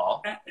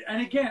all.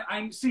 And again,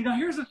 now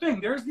here's the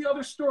thing. There's the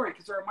other story,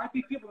 because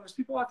there's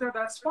people out there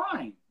that's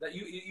fine. That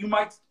you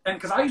might, and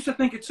because I used to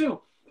think it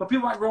too. But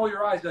people might roll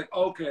your eyes, be like,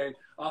 okay,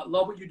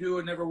 love what you do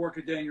and never work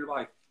a day in your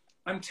life.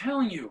 I'm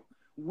telling you,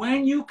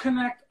 when you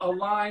connect,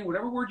 align,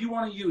 whatever word you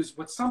want to use,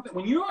 with something,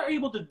 when you are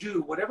able to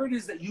do whatever it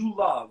is that you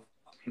love,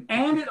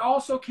 and it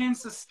also can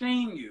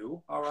sustain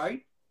you, all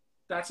right?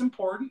 That's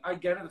important. I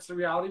get it. It's the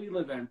reality we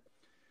live in.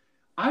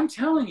 I'm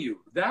telling you,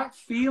 that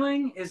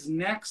feeling is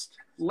next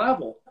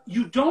level.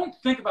 You don't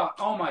think about,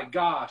 oh my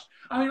gosh.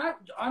 I mean,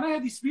 I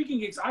have these speaking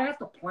gigs. I have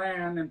to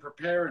plan and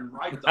prepare and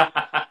write them.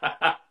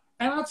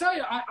 And I'll tell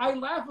you, I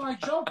laugh and I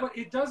joke, but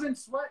it doesn't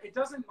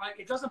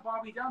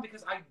bog me down,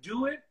 because I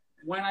do it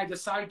when I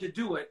decide to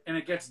do it and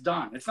it gets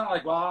done. It's not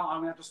like, well,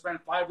 I'm going to have to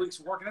spend 5 weeks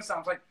working this out.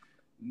 It's like,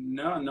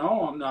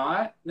 no, I'm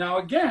not. Now,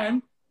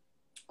 again,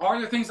 are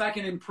there things I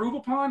can improve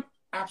upon?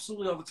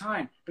 Absolutely, all the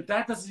time. But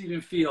that doesn't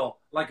even feel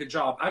like a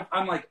job.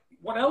 I'm like,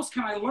 what else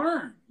can I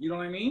learn? You know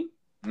what I mean?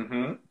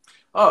 Mm-hmm.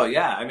 Oh,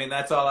 yeah. I mean,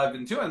 that's all I've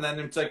been doing. And then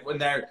it's like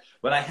when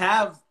I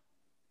have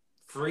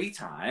free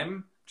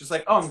time, just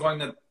like, oh, I'm going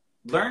to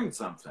learn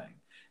something.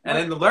 And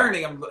in the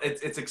learning,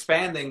 it's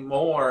expanding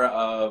more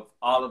of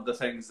all of the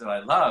things that I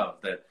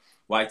love.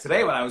 Why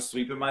today when I was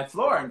sweeping my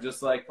floor, I'm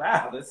just like,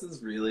 wow, this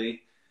is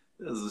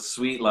a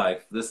sweet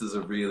life. This is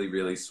a really,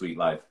 really sweet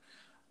life.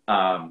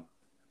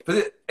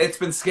 But it's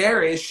been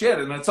scary as shit.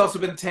 And it's also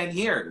been 10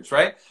 years,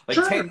 right? Like,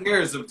 sure. 10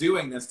 years of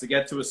doing this to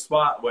get to a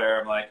spot where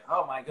I'm like,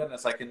 oh my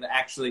goodness, I can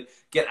actually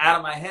get out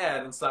of my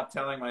head and stop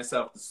telling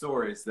myself the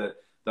stories that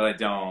I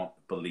don't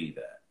believe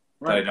it,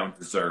 right. That I don't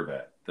deserve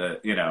it,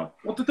 that,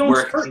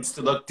 work needs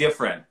to look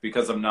different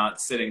because I'm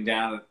not sitting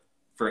down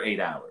for 8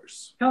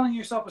 hours. Telling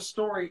yourself a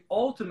story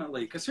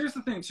ultimately, because here's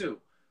the thing too,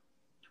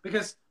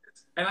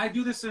 and I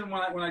do this when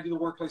I do the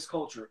workplace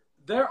culture.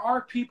 There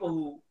are people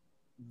who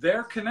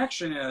their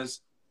connection is,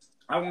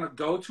 I want to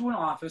go to an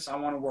office. I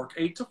want to work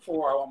 8 to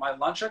 4. I want my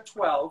lunch at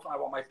 12. I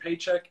want my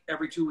paycheck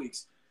every 2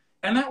 weeks.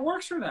 And that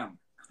works for them.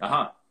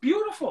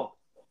 Beautiful.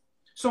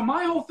 So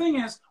my whole thing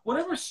is,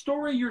 whatever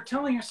story you're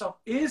telling yourself,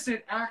 is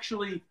it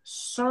actually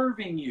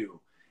serving you?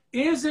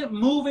 Is it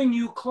moving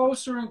you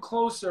closer and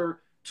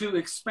closer to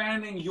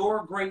expanding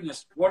your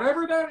greatness,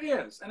 whatever that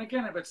is? And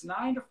again, if it's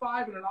 9 to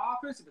 5 in an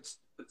office, if it's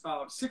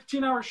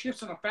 16-hour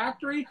shifts in a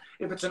factory,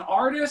 if it's an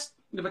artist,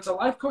 if it's a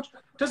life coach,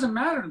 it doesn't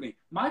matter to me.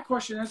 My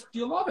question is, do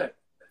you love it?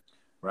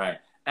 Right.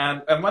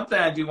 And one thing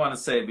I do want to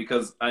say,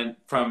 because I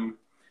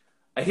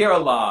hear a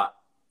lot,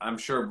 I'm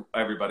sure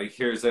everybody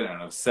hears it,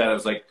 and I've said, I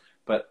was like,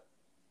 but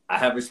I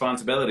have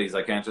responsibilities.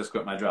 I can't just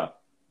quit my job.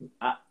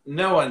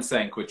 No one's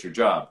saying quit your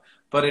job,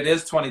 but it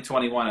is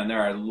 2021, and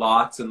there are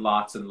lots and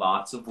lots and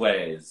lots of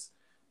ways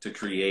to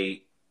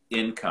create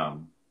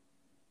income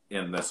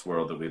in this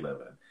world that we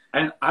live in.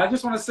 And I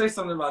just want to say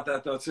something about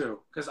that, though, too,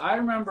 because I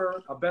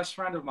remember a best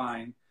friend of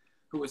mine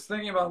who was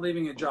thinking about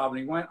leaving a job, and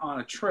he went on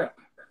a trip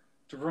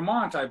to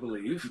Vermont, I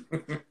believe.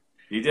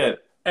 He did.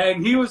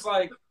 And he was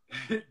like,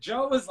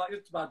 Joe was like,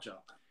 it's about Joe.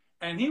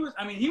 And he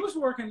was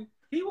working,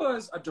 he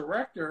was a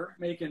director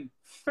making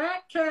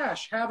fat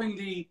cash, having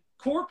the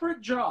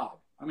corporate job.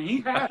 I mean,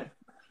 he had it.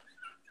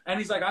 And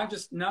he's like,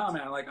 no,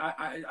 man, like,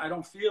 I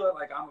don't feel it.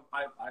 Like,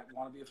 I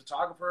want to be a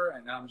photographer.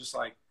 And I'm just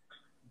like,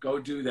 go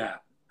do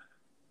that.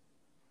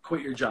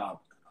 Quit your job.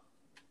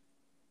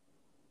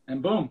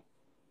 And boom.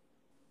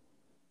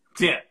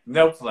 Yeah,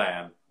 no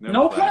plan.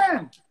 No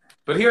plan.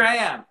 But here I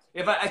am.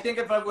 I think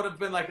if I would have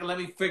been like, let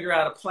me figure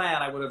out a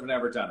plan, I would have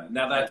never done it.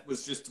 Now that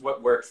was just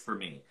what worked for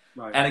me.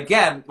 Right. And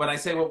again, when I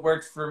say what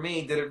worked for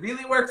me, did it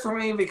really work for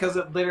me? Because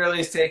it literally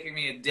is taking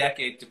me a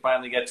decade to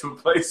finally get to a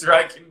place where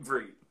I can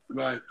breathe.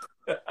 Right.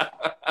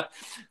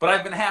 But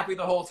I've been happy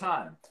the whole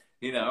time,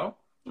 you know,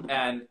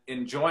 and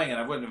enjoying it.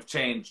 I wouldn't have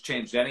changed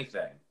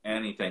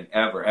anything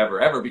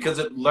ever, because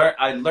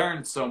I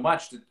learned so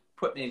much to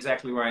put me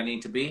exactly where I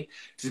need to be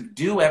to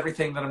do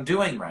everything that I'm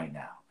doing right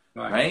now.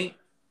 Right?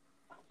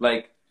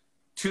 Like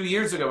 2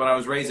 years ago when I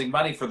was raising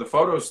money for the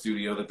photo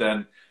studio that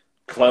then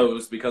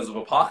closed because of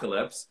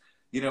apocalypse,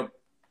 you know,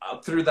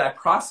 through that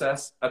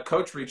process, a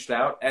coach reached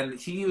out and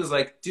he was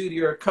like, dude,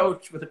 you're a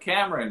coach with a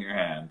camera in your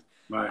hand.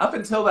 Right. Up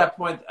until that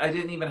point, I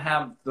didn't even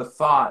have the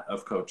thought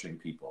of coaching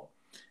people.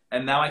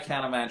 And now I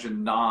can't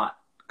imagine not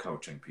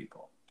coaching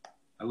people.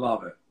 I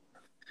love it.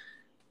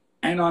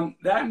 And on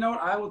that note,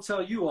 I will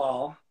tell you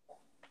all,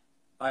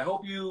 I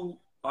hope you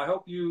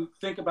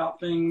think about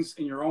things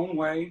in your own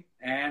way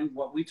and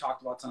what we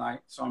talked about tonight.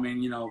 So, I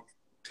mean, you know,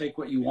 take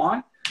what you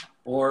want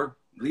or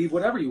leave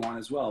whatever you want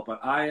as well.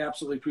 But I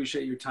absolutely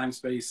appreciate your time,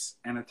 space,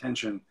 and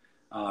attention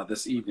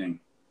this evening.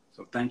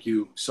 So thank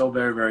you so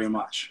very, very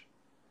much.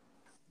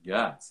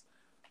 Yes.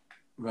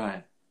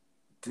 Right.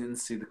 Didn't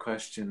see the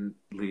question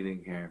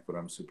leading here, but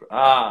I'm super.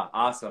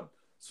 Awesome.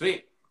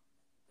 Sweet.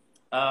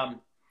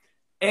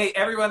 Hey,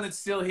 everyone that's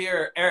still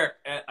here, Eric,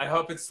 I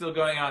hope it's still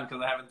going on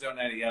because I haven't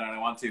donated yet and I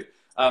want to.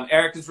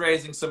 Eric is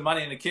raising some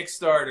money in a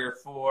Kickstarter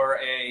for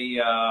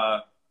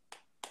a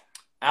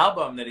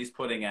album that he's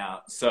putting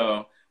out.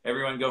 So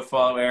everyone go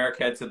follow Eric,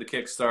 head to the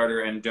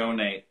Kickstarter and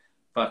donate.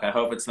 Fuck, I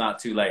hope it's not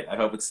too late. I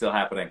hope it's still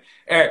happening.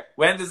 Eric,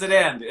 when does it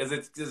end? Is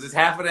it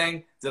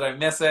happening? Did I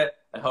miss it?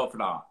 I hope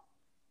not.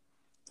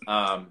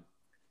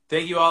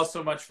 Thank you all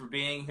so much for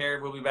being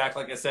here. We'll be back,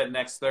 like I said,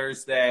 next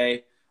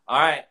Thursday. All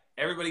right,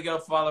 everybody go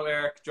follow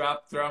Eric.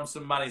 Throw him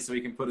some money so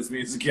he can put his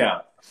music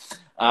out.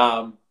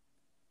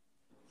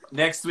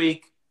 Next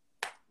week,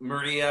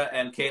 Maria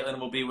and Caitlin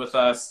will be with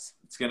us.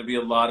 It's going to be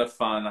a lot of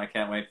fun. I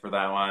can't wait for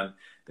that one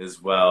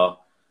as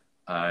well.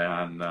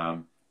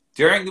 And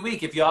during the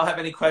week, if y'all have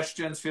any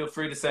questions, feel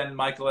free to send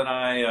Michael and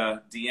I a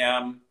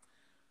DM.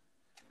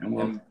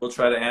 And we'll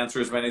try to answer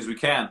as many as we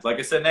can. Like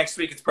I said, next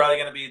week, it's probably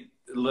going to be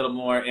a little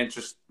more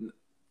interesting.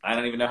 I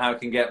don't even know how it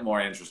can get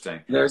more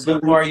interesting. There's a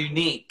little more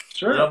unique.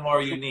 Sure. A little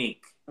more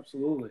unique.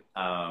 Absolutely.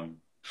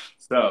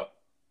 So,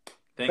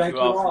 thank you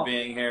all for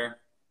being here.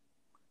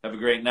 Have a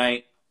great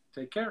night.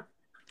 Take care.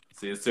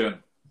 See you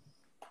soon.